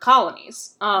live in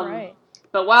colonies. Right.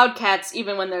 But wildcats,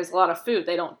 even when there's a lot of food,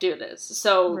 they don't do this.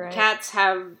 So cats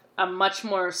have a much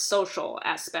more social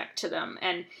aspect to them,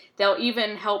 and they'll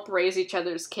even help raise each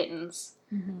other's kittens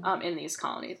in these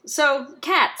colonies. So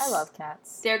cats. I love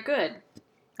cats. They're good.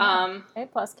 A+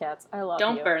 cats. I love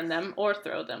Don't you. burn them or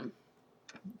throw them.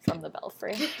 From the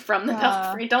belfry. From the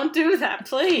belfry. Don't do that,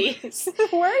 please.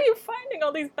 Where are you finding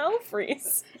all these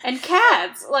belfries? And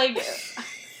cats. Like,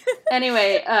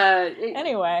 anyway.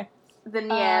 Anyway. The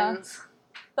Nyans.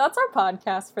 That's our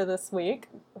podcast for this week.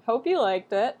 Hope you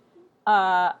liked it.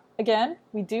 Again,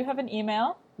 we do have an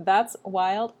email. That's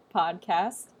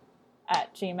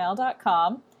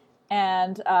wildpodcast@gmail.com.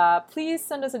 And please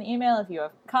send us an email if you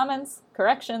have comments,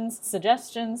 corrections,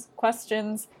 suggestions,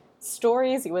 questions,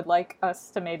 stories you would like us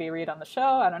to maybe read on the show.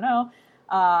 I don't know.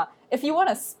 If you want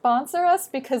to sponsor us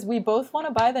because we both want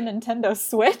to buy the Nintendo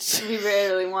Switch. We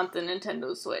really want the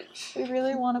Nintendo Switch. We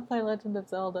really want to play Legend of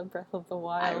Zelda Breath of the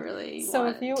Wild. I really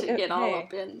want to get all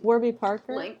up in Warby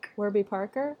Parker, Link. Warby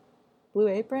Parker, Blue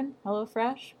Apron,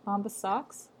 HelloFresh, Bombas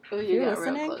Socks. Oh, you got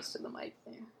real close to the mic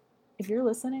there. If you're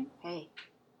listening, hey,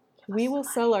 we will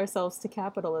sell ourselves to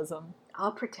capitalism.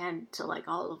 I'll pretend to like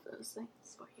all of those things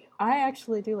for you. I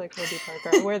actually do like Warby Parker.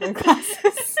 I wear their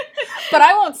glasses. But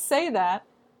I won't say that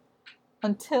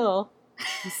until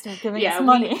you start giving us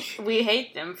money. We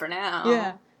hate them for now.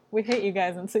 Yeah, we hate you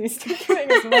guys until you start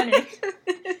giving us money.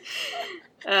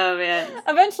 Oh, man.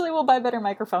 Eventually we'll buy better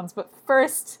microphones, but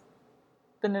first,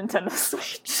 the Nintendo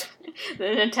Switch. The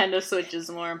Nintendo Switch is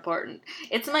more important.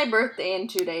 It's my birthday in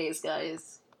 2 days,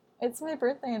 guys. It's my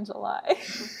birthday in July.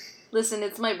 Listen,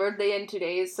 it's my birthday in 2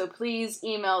 days, so please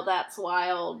email That's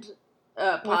Wild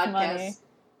podcast. Money.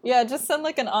 Yeah, just send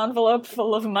like an envelope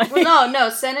full of money. Well,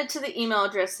 no, send it to the email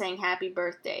address saying happy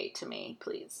birthday to me,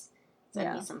 please.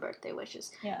 Send me some birthday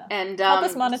wishes. Yeah. And help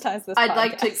us monetize this I'd podcast.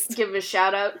 like to give a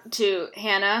shout out to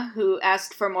Hannah, who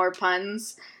asked for more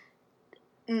puns.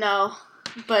 No,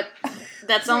 but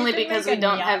that's only because we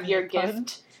don't have your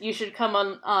gift. You should come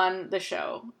on the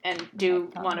show and do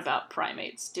one about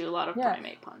primates. Do a lot of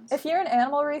primate puns. If you're an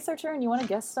animal researcher and you want to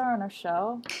guest star on our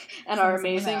show. And our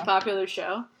amazing popular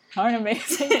show. Our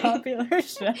amazing popular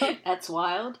show. That's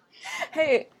wild.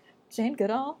 Hey, Jane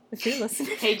Goodall, if you're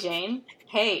listening. Hey, Jane.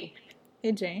 Hey.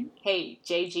 Hey, Jane. Hey,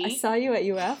 JG. I saw you at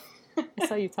UF. I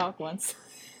saw you talk once.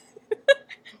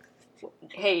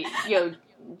 Hey, yo,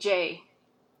 Jay.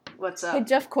 What's up? Hey,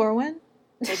 Jeff Corwin.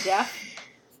 Hey, Jeff.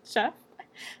 Jeff.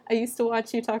 I used to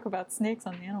watch you talk about snakes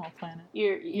on the Animal Planet.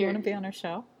 You want to be on our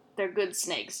show? They're good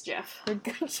snakes, Jeff. They're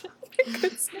good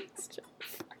snakes, Jeff.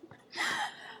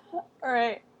 All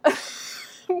right.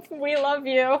 We love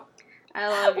you. I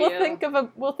love you.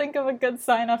 We'll think of a good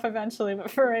sign off eventually, but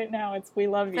for right now, it's we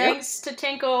love you. Thanks to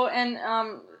Tinkle and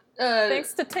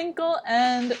Thanks to Tinkle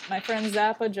and my friend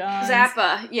Zappa John.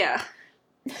 Zappa, yeah.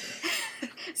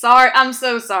 Sorry, I'm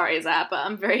so sorry, Zappa.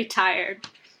 I'm very tired.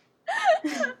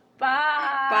 Bye.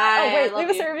 Bye. Oh wait, leave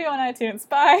us a review on iTunes.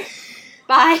 Bye.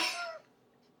 Bye.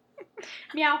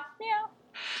 Meow. Meow.